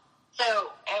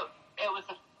 So I was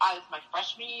my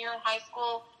freshman year in high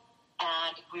school,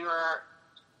 and we were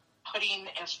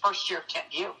it was first year of Tip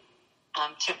View.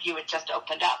 Tip View had just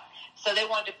opened up. So they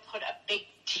wanted to put a big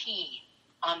T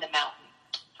on the mountain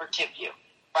for Tip View,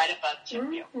 right above Tip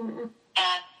View. Mm-hmm.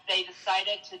 And they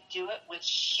decided to do it with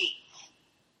sheets.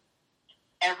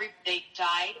 They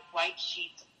dyed white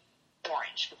sheets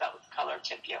orange because that was the color of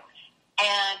Tip View.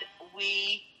 And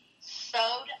we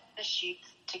sewed the sheets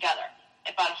together.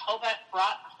 I brought a whole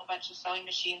bunch of sewing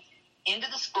machines into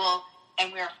the school, and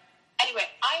anyway,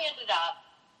 I ended up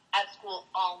at school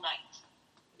all night.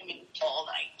 All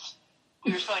night.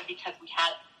 We were sewing because we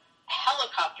had a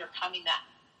helicopter coming that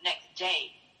next day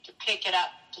to pick it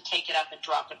up, to take it up and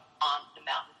drop it on the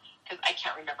mountain. Because I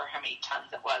can't remember how many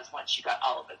tons it was once you got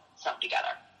all of it sewn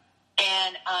together.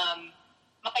 And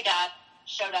my dad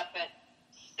showed up at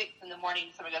 6 in the morning.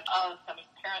 Somebody goes,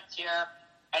 somebody's parents here,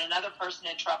 and another person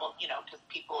in trouble, because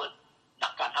people had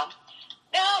not gone home.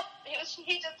 No, he just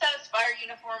had his fire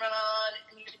uniform on,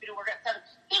 and he had to be to work at 7.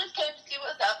 He just came to see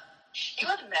what was up. He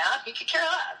wasn't mad. He could care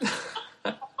less.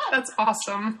 That's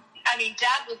awesome.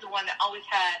 Dad was the one that always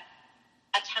had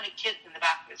a ton of kids in the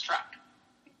back of his truck.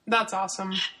 That's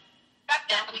awesome. Back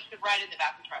then, we could ride in the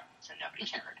back of the truck, so nobody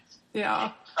cared.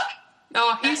 Yeah.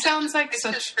 But he sounds like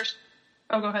such...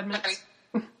 Oh, go ahead, Mitch. Sorry.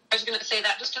 I was going to say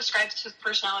that just describes his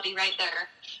personality right there.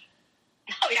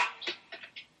 Oh, yeah.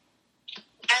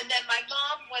 And then my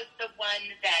mom was the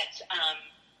one that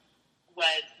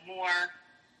was more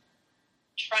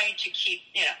trying to keep,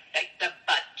 the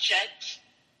budget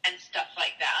and stuff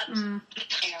like that. Mm.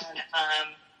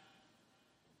 And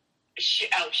she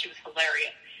was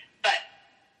hilarious. But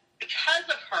because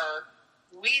of her,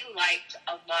 we liked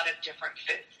a lot of different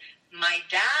foods. My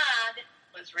dad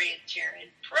was raised here in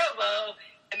Provo.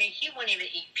 I mean, he wouldn't even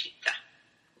eat pizza.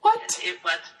 What? It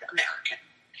was American.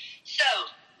 So,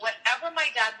 whenever my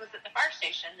dad was at the fire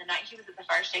station, the night he was at the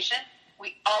fire station,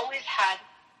 we always had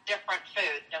different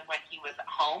food than when he was at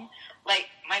home. Like,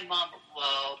 my mom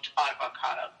loved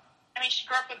avocado. I mean, she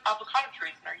grew up with avocado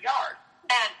trees in her yard.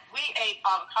 And we ate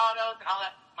avocados and all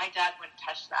that. My dad wouldn't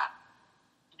touch that.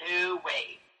 No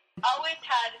way. Always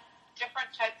had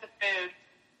different types of food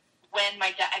when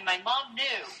my dad, and my mom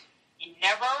knew he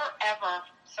never, ever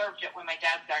served it when my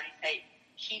dad would already say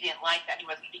he didn't like that, he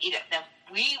wasn't going to eat it. Then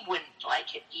we wouldn't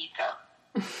like it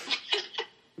either.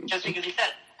 Just because he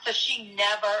said. So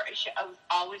I was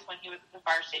always, when he was at the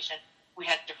fire station, we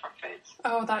had different foods.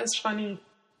 Oh, that is funny.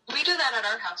 We do that at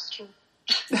our house, too.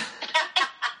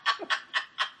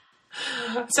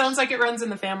 Sounds like it runs in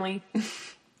the family.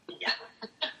 Yeah.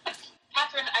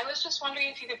 Kathryn, I was just wondering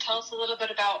if you could tell us a little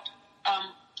bit about,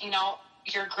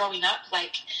 your growing up.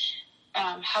 Like,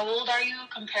 how old are you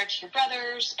compared to your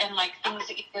brothers, and like things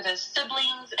that you did as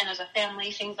siblings and as a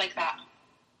family, things like that.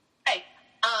 Hey,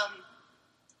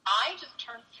 I just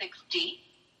turned 60,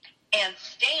 and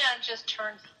Stan just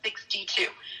turned 62.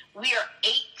 We are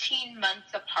 18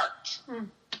 months apart.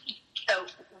 So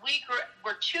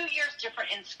we're 2 years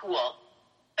different in school,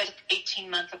 but 18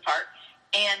 months apart.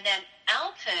 And then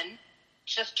Alton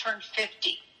just turned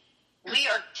 50. We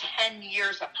are 10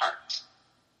 years apart.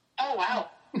 Oh,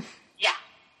 wow. Yeah.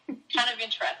 Kind of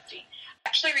interesting. I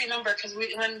actually remember, because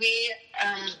when we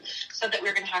said that we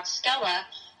were going to have Stella,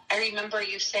 I remember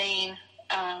you saying,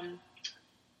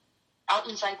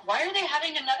 Alton's like, why are they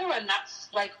having another one that's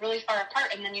like really far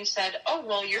apart? And then you said, oh,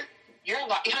 well, you're a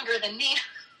lot younger than me.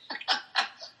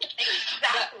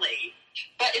 Exactly.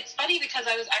 But it's funny because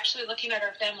I was actually looking at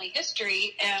our family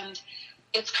history, and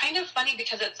it's kind of funny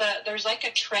because there's like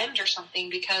a trend or something,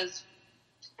 because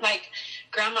like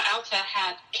Grandma Alta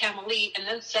had Camille, and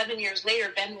then 7 years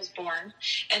later Ben was born,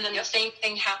 and then the same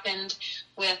thing happened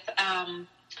with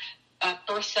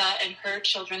Bertha and her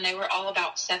children. They were all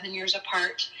about 7 years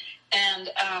apart.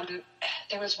 And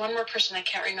there was one more person I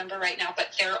can't remember right now,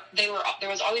 but there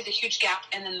was always a huge gap,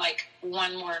 and then like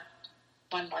one more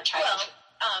child.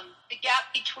 Well, the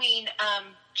gap between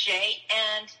Jay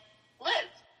and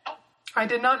Liz. Oh, I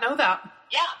did not know that.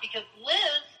 yeah, because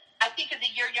Liz, I think, is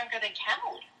a year younger than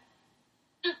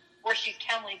Camille, or she's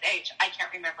Camille's age. I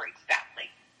can't remember exactly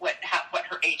what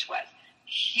her age was.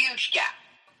 Huge gap.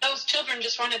 Those children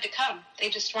just wanted to come. They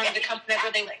just wanted to come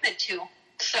whenever they wanted to.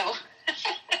 So.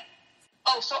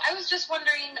 So I was just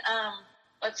wondering,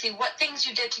 let's see, what things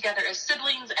you did together as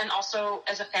siblings and also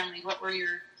as a family. What were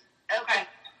your... Okay.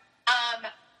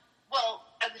 Well,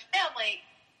 as a family,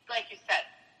 like you said,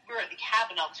 we were at the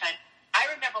cabin all the time. I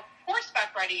remember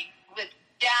horseback riding with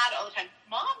Dad all the time.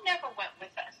 Mom never went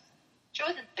with us. She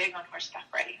wasn't big on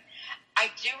horseback riding. I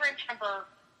do remember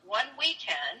one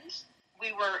weekend,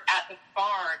 we were at the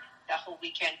barn the whole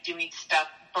weekend doing stuff.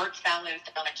 Bert's family was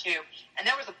down there too. And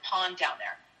there was a pond down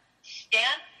there.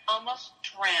 Stan almost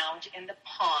drowned in the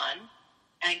pond,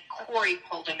 and Corey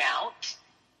pulled him out.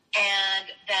 And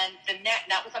then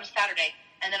that was on a Saturday.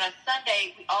 And then on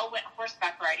Sunday, we all went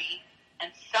horseback riding,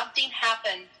 and something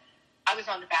happened. I was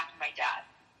on the back of my dad.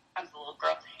 I was a little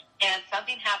girl. And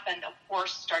something happened. A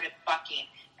horse started bucking,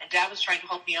 and Dad was trying to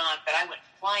hold me on, but I went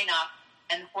flying off,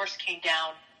 and the horse came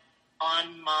down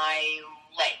on my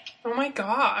leg. Oh, my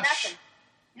gosh.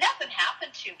 Nothing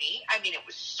happened to me. I mean, it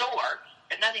was sore,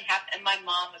 but nothing happened. And my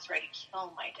mom was ready to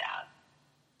kill my dad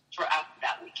throughout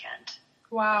that weekend.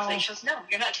 Wow. So she goes, no,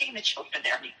 you're not taking the children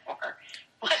there anymore.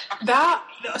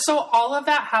 So all of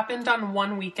that happened on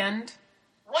one weekend?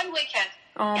 One weekend.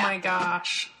 Oh, my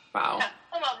gosh. Wow. Yeah,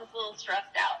 my mom was a little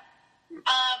stressed out.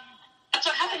 That's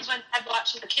what happens when I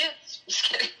watch the kids. Just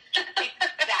kidding.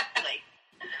 Exactly.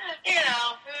 You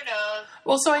know, who knows?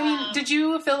 Well, so, I mean, did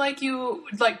you feel like you,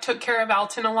 took care of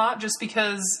Alton a lot just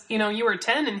because, you were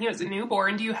 10 and he was a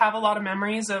newborn? Do you have a lot of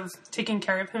memories of taking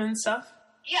care of him and stuff?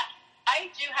 Yeah, I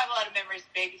do have a lot of memories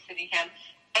babysitting him.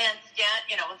 And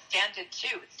Stan, Stan did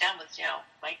too. Stan was,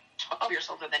 12 years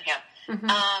older than him. Mm-hmm.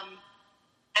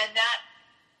 And that,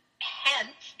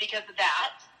 hence, because of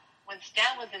that, when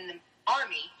Stan was in the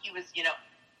Army, he was,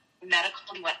 medical,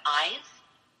 he went eyes.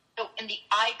 So in the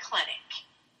eye clinic,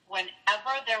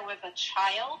 whenever there was a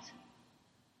child,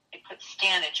 they put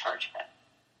Stan in charge of it.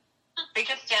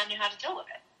 Because Stan knew how to deal with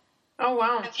it. Oh,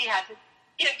 wow. Because he had to,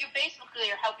 you basically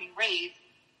are helping raise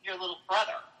your little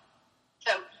brother.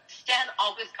 So Stan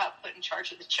always got put in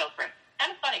charge of the children.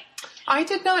 Kind of funny. I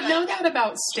did not know that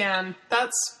about Stan.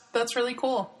 That's really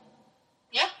cool.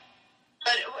 Yeah.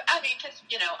 But, because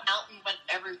Alton went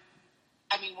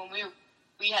when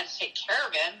we had to take care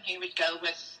of him, he would go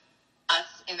with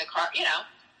us in the car,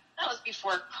 that was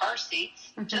before car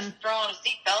seats, just throw on a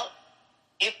seatbelt,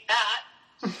 if that.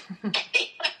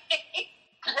 Anyway,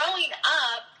 growing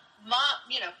up,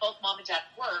 both mom and dad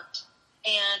worked,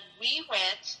 and we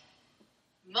went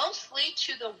mostly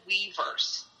to the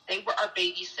Weavers. They were our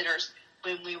babysitters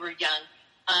when we were young.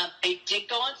 They did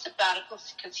go on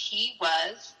sabbaticals because he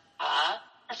was a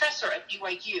professor at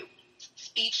BYU,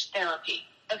 speech therapy.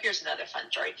 Oh, here's another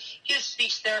fun story. He was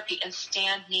speech therapy, and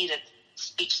Stan needed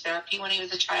speech therapy when he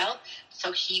was a child,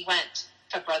 so he went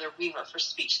to Brother Weaver for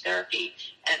speech therapy.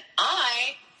 And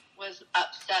I was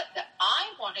upset that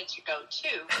I wanted to go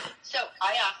too, so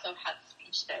I also had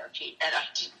speech therapy, and I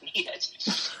didn't need it.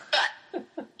 But,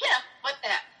 what the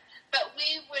heck. But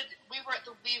we were at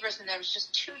the Weavers, and there was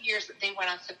just 2 years that they went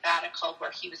on sabbatical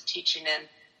where he was teaching in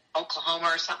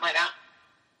Oklahoma or something like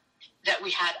that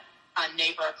we had a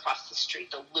neighbor across the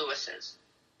street, the Lewises,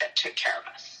 that took care of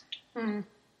us. Mm.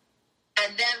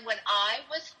 And then when I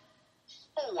was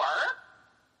 4,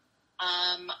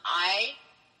 I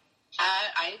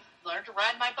learned to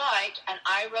ride my bike, and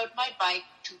I rode my bike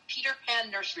to Peter Pan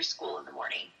Nursery School in the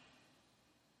morning.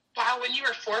 Wow, when you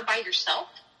were 4 by yourself?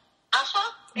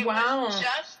 Uh-huh. It Wow.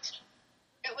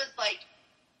 It was like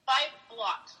 5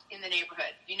 blocks in the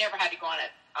neighborhood. You never had to go on a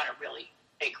really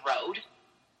big road.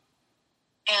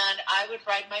 And I would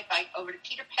ride my bike over to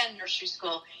Peter Pan Nursery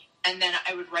School, and then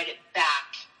I would ride it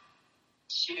back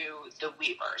to the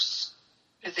Weavers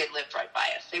because they lived right by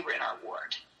us. They were in our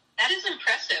ward. That is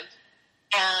impressive.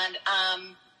 And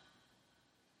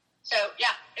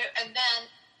and then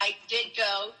I did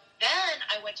go. Then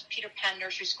I went to Peter Pan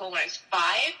Nursery School when I was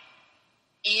 5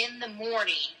 in the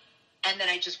morning, and then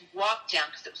I just walked down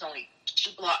because it was only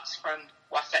 2 blocks from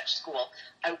Wasatch School.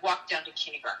 I walked down to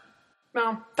kindergarten.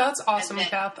 Well, that's awesome,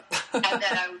 Kath. And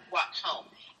then I would walk home.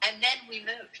 And then we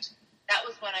moved. That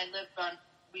was when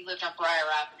we lived on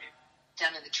Briar Avenue,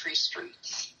 down in the Tree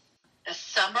Streets. The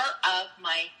summer of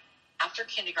after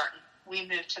kindergarten, we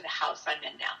moved to the house I'm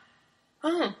in now.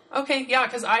 Oh, okay. Yeah,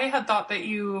 because I had thought that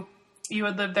you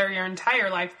had lived there your entire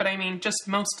life, but I mean, just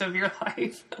most of your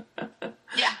life.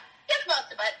 Yeah, just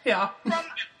most of it. Yeah. From 6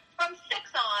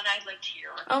 on, I lived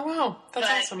here. Oh, wow. That's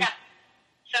awesome. Yeah.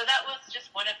 So that was just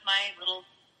one of my little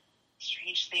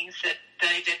strange things that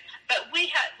I did. But we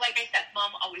had, like I said,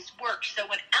 Mom always worked. So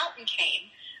when Alton came,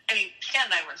 Stan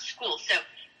and I were in school. So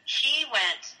he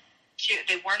went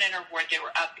they weren't in our ward. They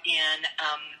were up in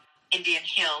Indian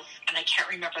Hills, and I can't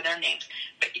remember their names.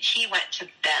 But he went to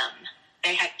them.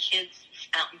 They had kids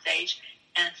Alton's age,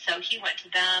 and so he went to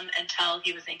them until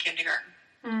he was in kindergarten.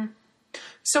 Mm.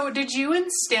 So did you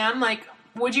and Stan,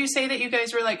 would you say that you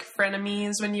guys were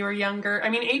frenemies when you were younger?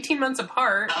 18 months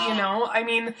apart,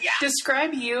 Yeah.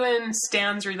 Describe you and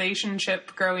Stan's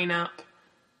relationship growing up.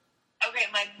 Okay,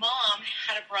 my mom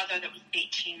had a brother that was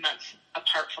 18 months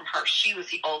apart from her. She was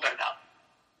the older, though,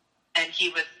 and he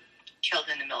was killed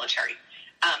in the military.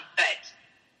 But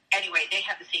anyway, they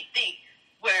had the same thing,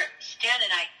 where Stan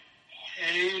and I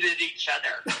hated each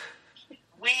other.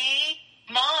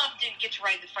 Mom didn't get to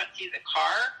ride the front seat of the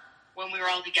car when we were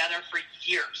all together for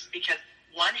years, because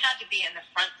one had to be in the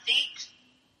front seat,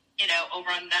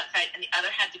 over on that side, and the other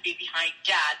had to be behind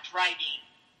Dad driving,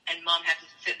 and Mom had to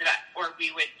sit in the back, or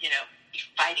we would, be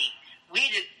fighting. We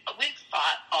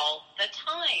fought all the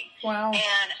time. Wow.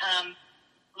 And,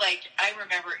 I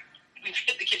remember we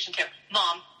hit the kitchen table.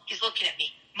 Mom, he's looking at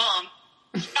me. Mom,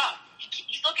 stop.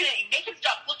 He's looking at me. Make him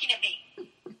stop looking at me.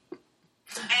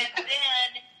 And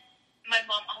then my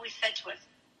mom always said to us,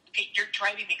 okay, you're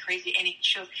driving me crazy. And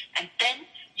she goes, and then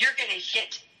you're going to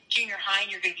hit junior high,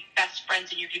 and you're going to be best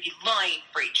friends, and you're going to be lying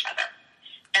for each other.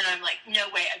 And I'm like, no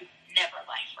way, I would never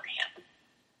lie for him.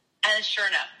 And sure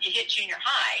enough, you hit junior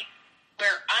high,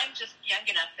 where I'm just young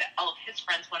enough that all of his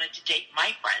friends wanted to date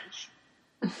my friends.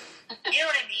 You know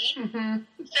what I mean?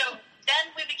 Mm-hmm. So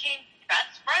then we became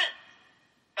best friends.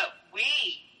 But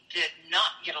we did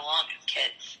not get along as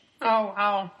kids. Oh,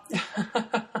 wow.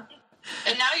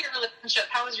 And now your relationship,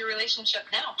 how is your relationship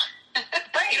now?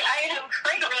 Right, I had a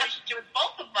great relationship with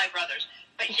both of my brothers.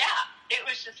 But yeah, it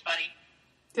was just funny.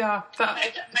 Yeah.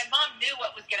 My mom knew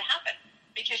what was going to happen,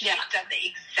 because she had done the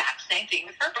exact same thing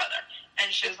with her brother.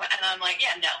 And she was like, and I'm like,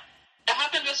 yeah, no. That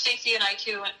happened with Stacy and I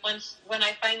too. When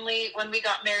we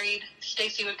got married,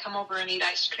 Stacy would come over and eat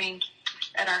ice cream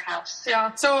at our house.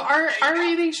 Yeah. So our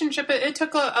relationship, it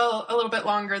took a little bit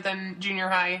longer than junior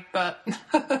high, but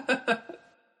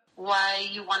Why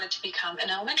you wanted to become an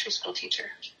elementary school teacher?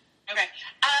 Okay.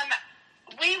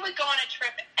 We would go on a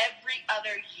trip every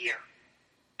other year,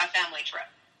 a family trip.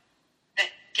 That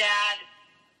Dad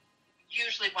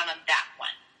usually went on that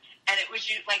one. And it was,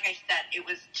 like I said, it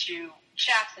was to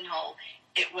Jackson Hole.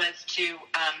 It was to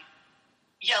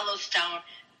Yellowstone,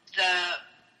 the,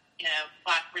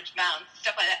 Black Ridge Mountains,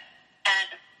 stuff like that.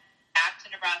 And back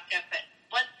to Nebraska. But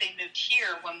once they moved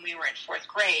here when we were in 4th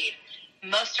grade,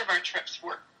 most of our trips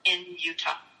were in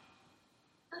Utah.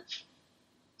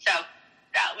 So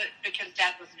that was because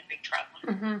Dad wasn't a big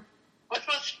traveler. Mm-hmm. Which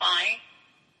was fine.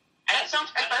 That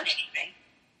sounds I fun. anything.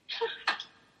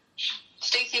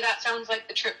 Stacy, that sounds like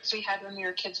the trips we had when we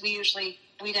were kids. We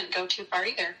didn't go too far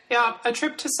either. Yeah, a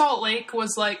trip to Salt Lake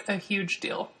was like a huge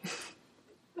deal.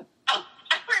 Oh,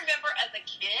 I remember as a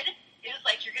kid, it was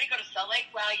like, you're going to go to Salt Lake?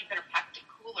 Well, you better pack the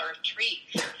cooler of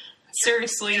treats.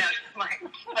 Seriously. Like,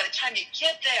 by the time you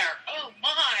get there, oh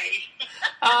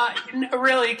my.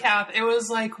 Really, Kath, it was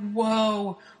like,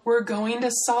 whoa, we're going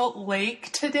to Salt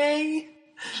Lake today?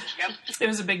 Yep. It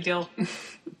was a big deal.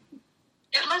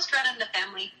 It must run in the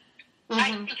family.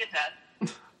 I think it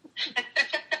does.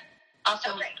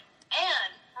 Awesome. Okay.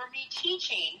 And for me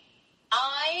teaching,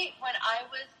 when I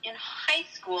was in high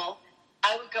school,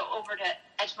 I would go over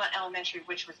to Edgemont Elementary,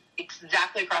 which was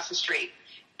exactly across the street,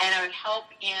 and I would help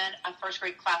in a 1st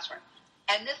grade classroom.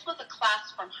 And this was a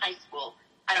class from high school.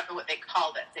 I don't know what they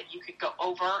called it, that you could go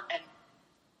over and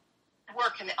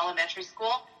work in the elementary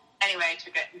school. Anyway, I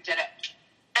took it and did it.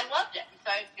 I loved it. And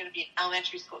so I was going to be an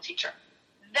elementary school teacher.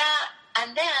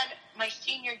 And then my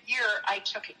senior year, I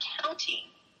took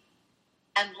accounting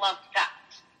and loved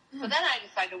that. So then I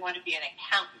decided I wanted to be an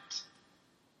accountant.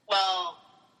 Well,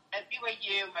 at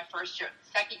BYU, my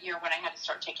second year when I had to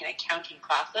start taking accounting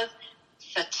classes,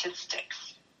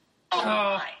 statistics. Oh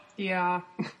my. Yeah.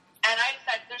 And I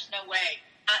decided there's no way.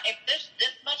 If there's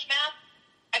this much math,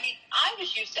 I mean, I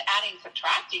was used to adding,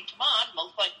 subtracting. Come on,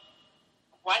 multiply.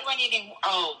 Why do I need any?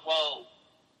 Oh, whoa.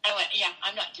 I went, yeah,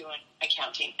 I'm not doing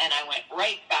accounting. And I went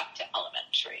right back to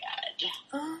elementary ed.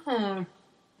 Oh.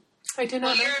 I did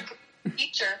not know. You're a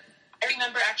teacher. I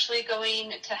remember actually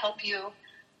going to help you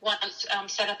once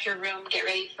set up your room, get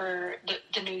ready for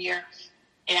the new year.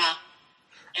 Yeah.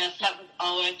 Yes, that was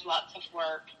always lots of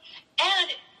work.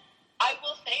 And I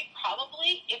will say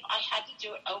probably if I had to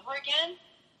do it over again,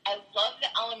 I love the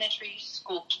elementary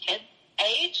school kid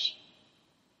age,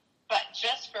 but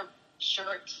just for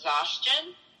sure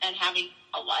exhaustion and having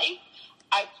a life,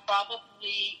 I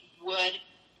probably would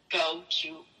go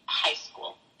to high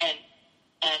school and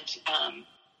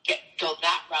go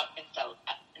that route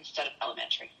instead of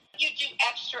elementary. You do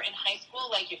extra in high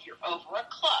school, like if you're over a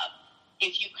club,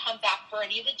 if you come back for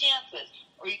any of the dances,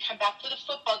 or you come back for the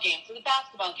football games or the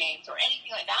basketball games or anything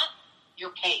like that,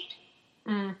 you're paid.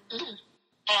 Mm.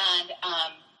 And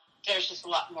there's just a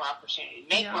lot more opportunity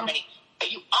to make more money.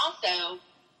 But you also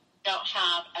don't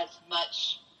have as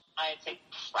much, I'd say,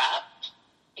 prep,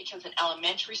 because in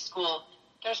elementary school,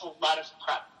 there's a lot of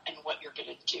prep in what you're going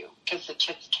to do, because the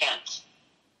kids can't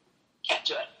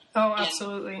do it. Oh,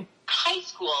 absolutely. In high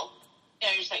school,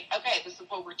 you're just like, okay, this is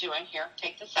what we're doing here.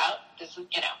 Take this out. This is,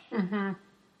 Mm-hmm.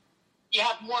 You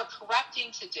have more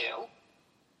correcting to do,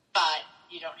 but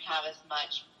you don't have as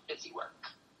much busy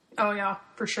work. Oh, yeah,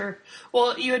 for sure.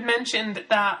 Well, you had mentioned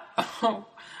that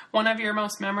one of your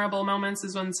most memorable moments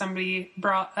is when somebody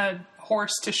brought a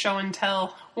horse to show and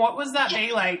tell. What was that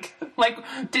day like? Like,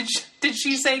 did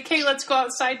she say, okay, let's go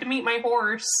outside to meet my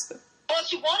horse? Well,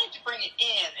 she wanted to bring it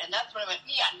in, and that's when I went,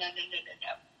 yeah, no.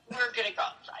 We're going to go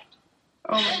outside.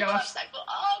 Oh, my gosh. We'll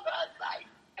all go outside.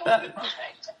 It will be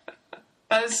perfect.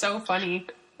 That is so funny.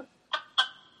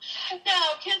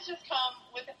 No, kids just come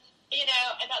with,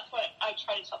 and that's what I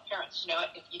try to tell parents,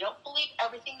 if you don't believe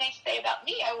everything they say about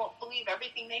me, I won't believe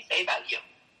everything they say about you.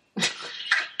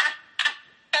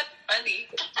 That's funny.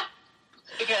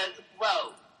 Because,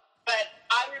 whoa. But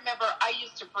I remember I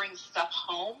used to bring stuff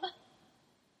home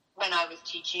when I was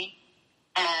teaching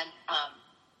and,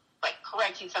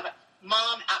 correcting stuff.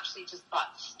 Mom actually just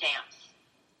bought stamps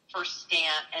for Stan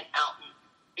and Alton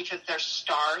because their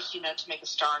stars, to make a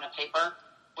star on a paper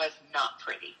was not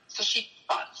pretty. So she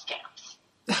bought stamps.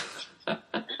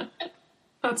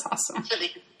 That's awesome. So they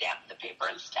could stamp the paper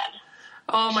instead.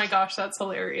 Oh my gosh, that's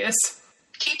hilarious.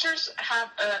 Teachers have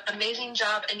an amazing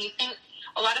job, and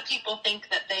a lot of people think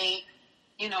that they,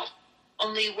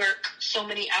 only work so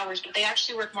many hours, but they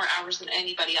actually work more hours than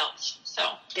anybody else. So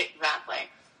exactly.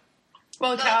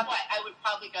 Well, so that's why I would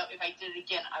probably go, if I did it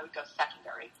again, I would go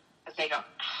secondary, because they don't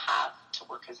have to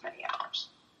work as many hours.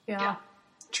 Yeah.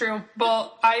 True.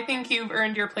 Well, I think you've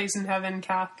earned your place in heaven,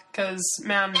 Kath, because,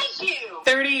 man, thank you.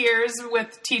 30 years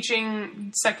with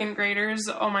teaching second graders,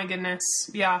 oh my goodness.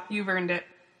 Yeah, you've earned it.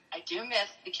 I do miss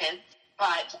the kids,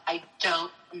 but I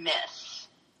don't miss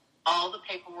all the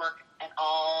paperwork and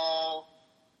all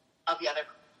of the other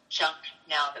junk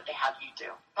now that they have you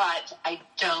do. But I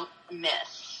don't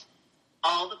miss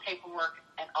all the paperwork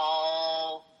and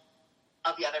all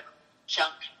of the other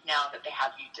junk now that they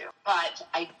have you do. But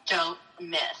I don't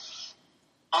miss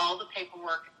all the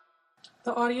paperwork.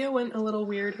 The audio went a little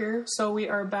weird here, so we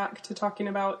are back to talking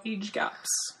about age gaps.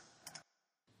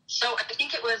 So I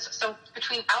think it was,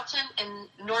 between Alton and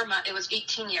Norma, it was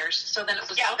 18 years. So then it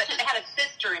was Alton. But they had a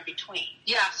sister in between.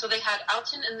 Yeah, so they had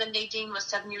Alton, and then Nadine was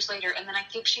 7 years later. And then I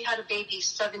think she had a baby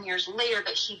 7 years later,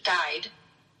 but he died.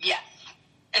 Yes.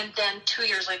 And then 2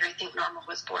 years later, I think Norma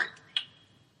was born.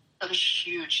 So there's a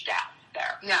huge gap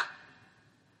there. Yeah.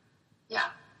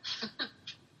 Yeah.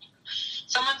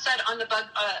 Someone said on the bug,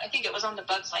 I think it was on the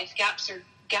Bug's Life, gaps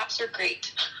are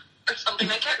great. Or something.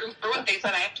 I can't remember what they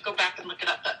said. I have to go back and look it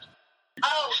up. But.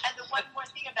 Oh, and the one more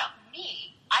thing about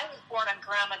me, I was born on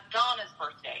Grandma Donna's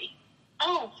birthday.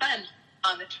 Oh, fun.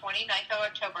 On the 29th of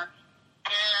October.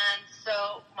 And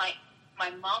so my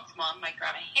mom's mom, my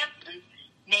Grandma Hanson's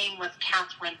name was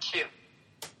Kathryn too.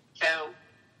 So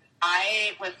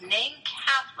I was named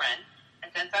Kathryn,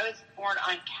 and since I was born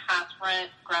on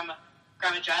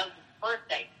Grandma Giles'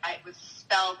 birthday, it was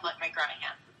spelled like my Grandma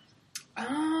Hanson's.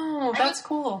 Oh, that's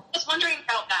cool. I was wondering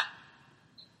about that.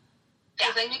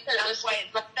 Yeah, I knew that that's why it's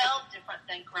spelled different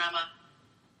than Grandma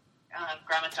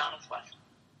Donna's was.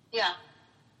 Yeah.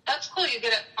 That's cool. You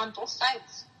get it on both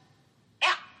sides.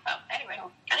 Yeah. So, anyway,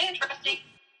 kind of interesting.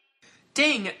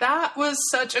 Dang, that was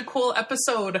such a cool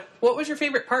episode. What was your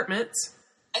favorite part, Mitz?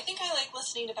 I think I like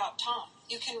listening about Tom.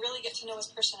 You can really get to know his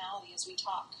personality as we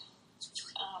talk.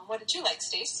 What did you like,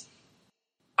 Stace?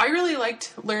 I really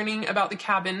liked learning about the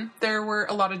cabin. There were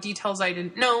a lot of details I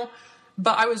didn't know,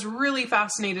 but I was really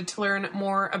fascinated to learn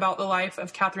more about the life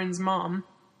of Kathryn's mom.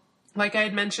 Like I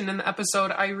had mentioned in the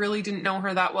episode, I really didn't know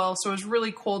her that well, so it was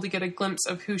really cool to get a glimpse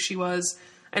of who she was,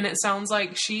 and it sounds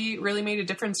like she really made a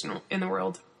difference in the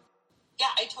world.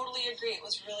 Yeah, I totally agree. It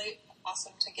was really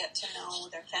awesome to get to know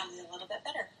their family a little bit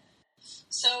better.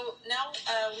 So now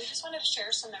we just wanted to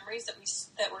share some memories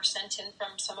that were sent in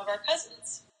from some of our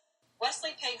cousins.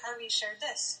 Wesli Peay Harvey shared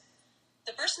this.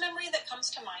 The first memory that comes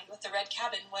to mind with the Red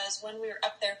Cabin was when we were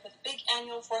up there for the big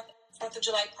annual 4th of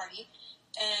July party,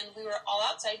 and we were all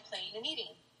outside playing and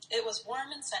eating. It was warm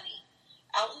and sunny.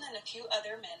 Alton and a few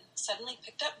other men suddenly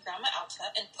picked up Grandma Alta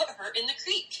and put her in the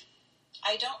creek.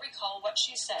 I don't recall what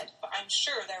she said, but I'm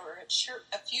sure there were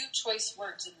a few choice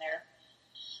words in there.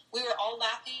 We were all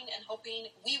laughing and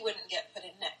hoping we wouldn't get put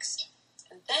in next.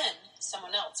 And then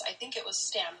someone else, I think it was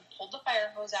Stan, pulled the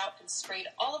fire hose out and sprayed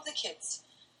all of the kids.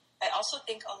 I also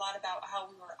think a lot about how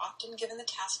we were often given the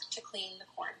task to clean the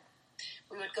corn.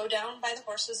 We would go down by the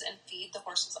horses and feed the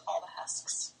horses all the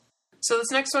husks. So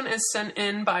this next one is sent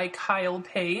in by Kyle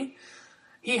Pay.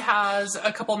 He has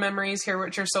a couple memories here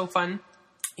which are so fun.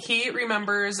 He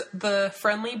remembers the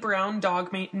friendly brown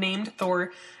dog named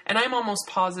Thor, and I'm almost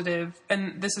positive,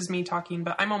 and this is me talking,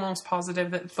 but I'm almost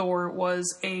positive that Thor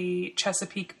was a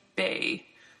Chesapeake Bay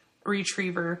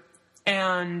retriever.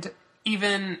 And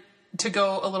even to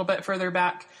go a little bit further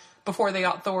back, before they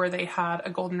got Thor, they had a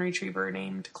golden retriever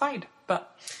named Clyde.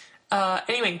 But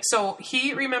anyway, so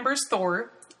he remembers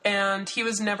Thor, and he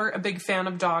was never a big fan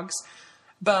of dogs,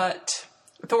 but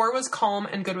Thor was calm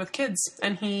and good with kids,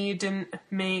 and he didn't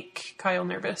make Kyle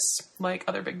nervous like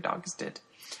other big dogs did.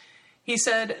 He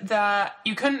said that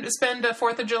you couldn't spend a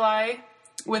 4th of July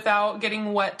without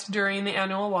getting wet during the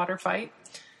annual water fight,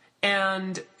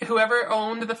 and whoever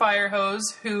owned the fire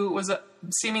hose, who was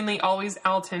seemingly always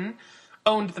Alton,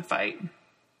 owned the fight.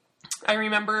 I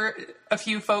remember a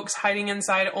few folks hiding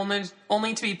inside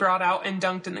only to be brought out and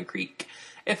dunked in the creek.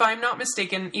 If I'm not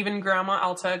mistaken, even Grandma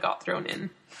Alta got thrown in.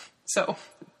 So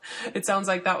it sounds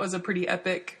like that was a pretty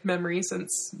epic memory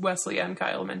since Wesli and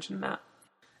Kyle mentioned that.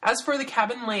 As for the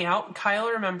cabin layout, Kyle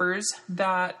remembers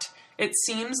that it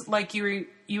seems like you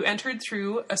entered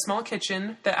through a small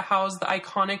kitchen that housed the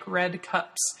iconic red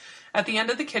cups. At the end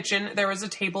of the kitchen, there was a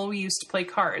table we used to play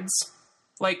cards,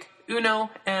 like Uno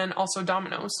and also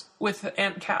dominoes, with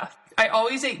Aunt Kath. I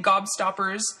always ate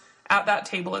gobstoppers at that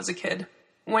table as a kid.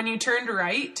 When you turned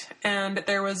right, and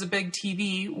there was a big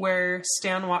TV where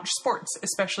Stan watched sports,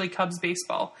 especially Cubs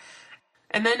baseball.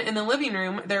 And then in the living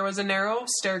room, there was a narrow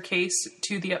staircase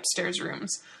to the upstairs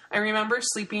rooms. I remember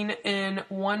sleeping in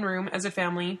one room as a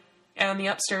family, and the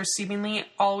upstairs seemingly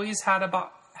always had a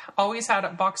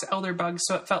box of elder bugs,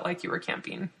 so it felt like you were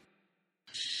camping.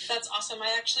 That's awesome.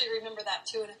 I actually remember that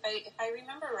too, and if I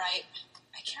remember right,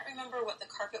 I can't remember what the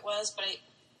carpet was, but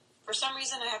for some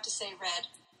reason I have to say red.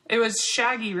 It was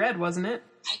shaggy red, wasn't it?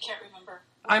 I can't remember.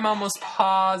 I'm almost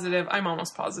positive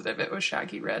it was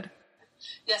shaggy red.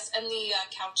 Yes, and the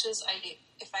couches,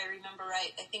 if I remember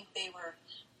right, I think they were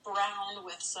brown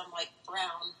with some,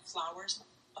 brown flowers,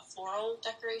 a floral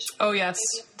decoration. Oh, yes,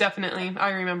 maybe. Definitely. I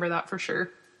remember that for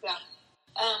sure. Yeah.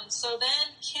 So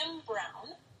then Kim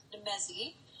Brown,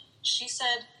 Nmezi, she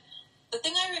said, "The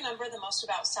thing I remember the most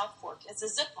about South Fork is the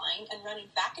zip line and running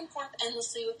back and forth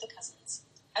endlessly with the cousins.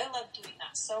 I love doing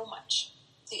that so much.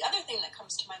 The other thing that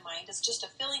comes to my mind is just a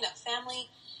feeling of family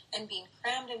and being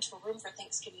crammed into a room for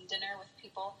Thanksgiving dinner with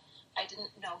people I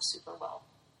didn't know super well.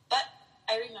 But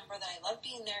I remember that I loved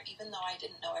being there even though I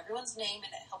didn't know everyone's name,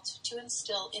 and it helped to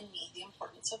instill in me the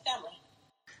importance of family."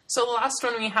 So the last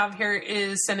one we have here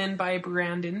is sent in by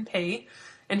Brandon Pay,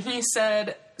 and he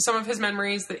said some of his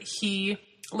memories that he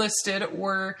listed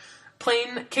were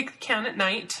playing kick the can at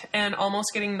night and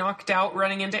almost getting knocked out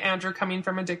running into Andrew coming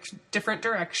from a different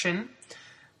direction,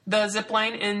 the zip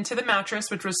line into the mattress,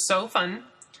 which was so fun,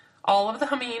 all of the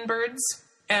hummingbirds,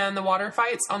 and the water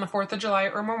fights on the 4th of July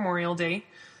or Memorial Day,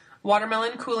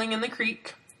 watermelon cooling in the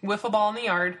creek, wiffle ball in the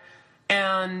yard,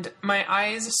 and my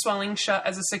eyes swelling shut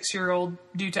as a 6-year-old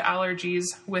due to allergies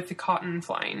with the cotton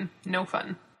flying. No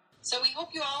fun. So we hope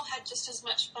you all had just as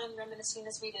much fun reminiscing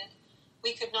as we did.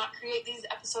 We could not create these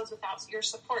episodes without your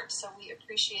support, so we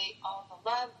appreciate all the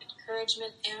love,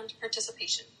 encouragement, and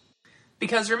participation.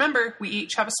 Because remember, we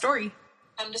each have a story.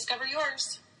 Come discover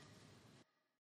yours.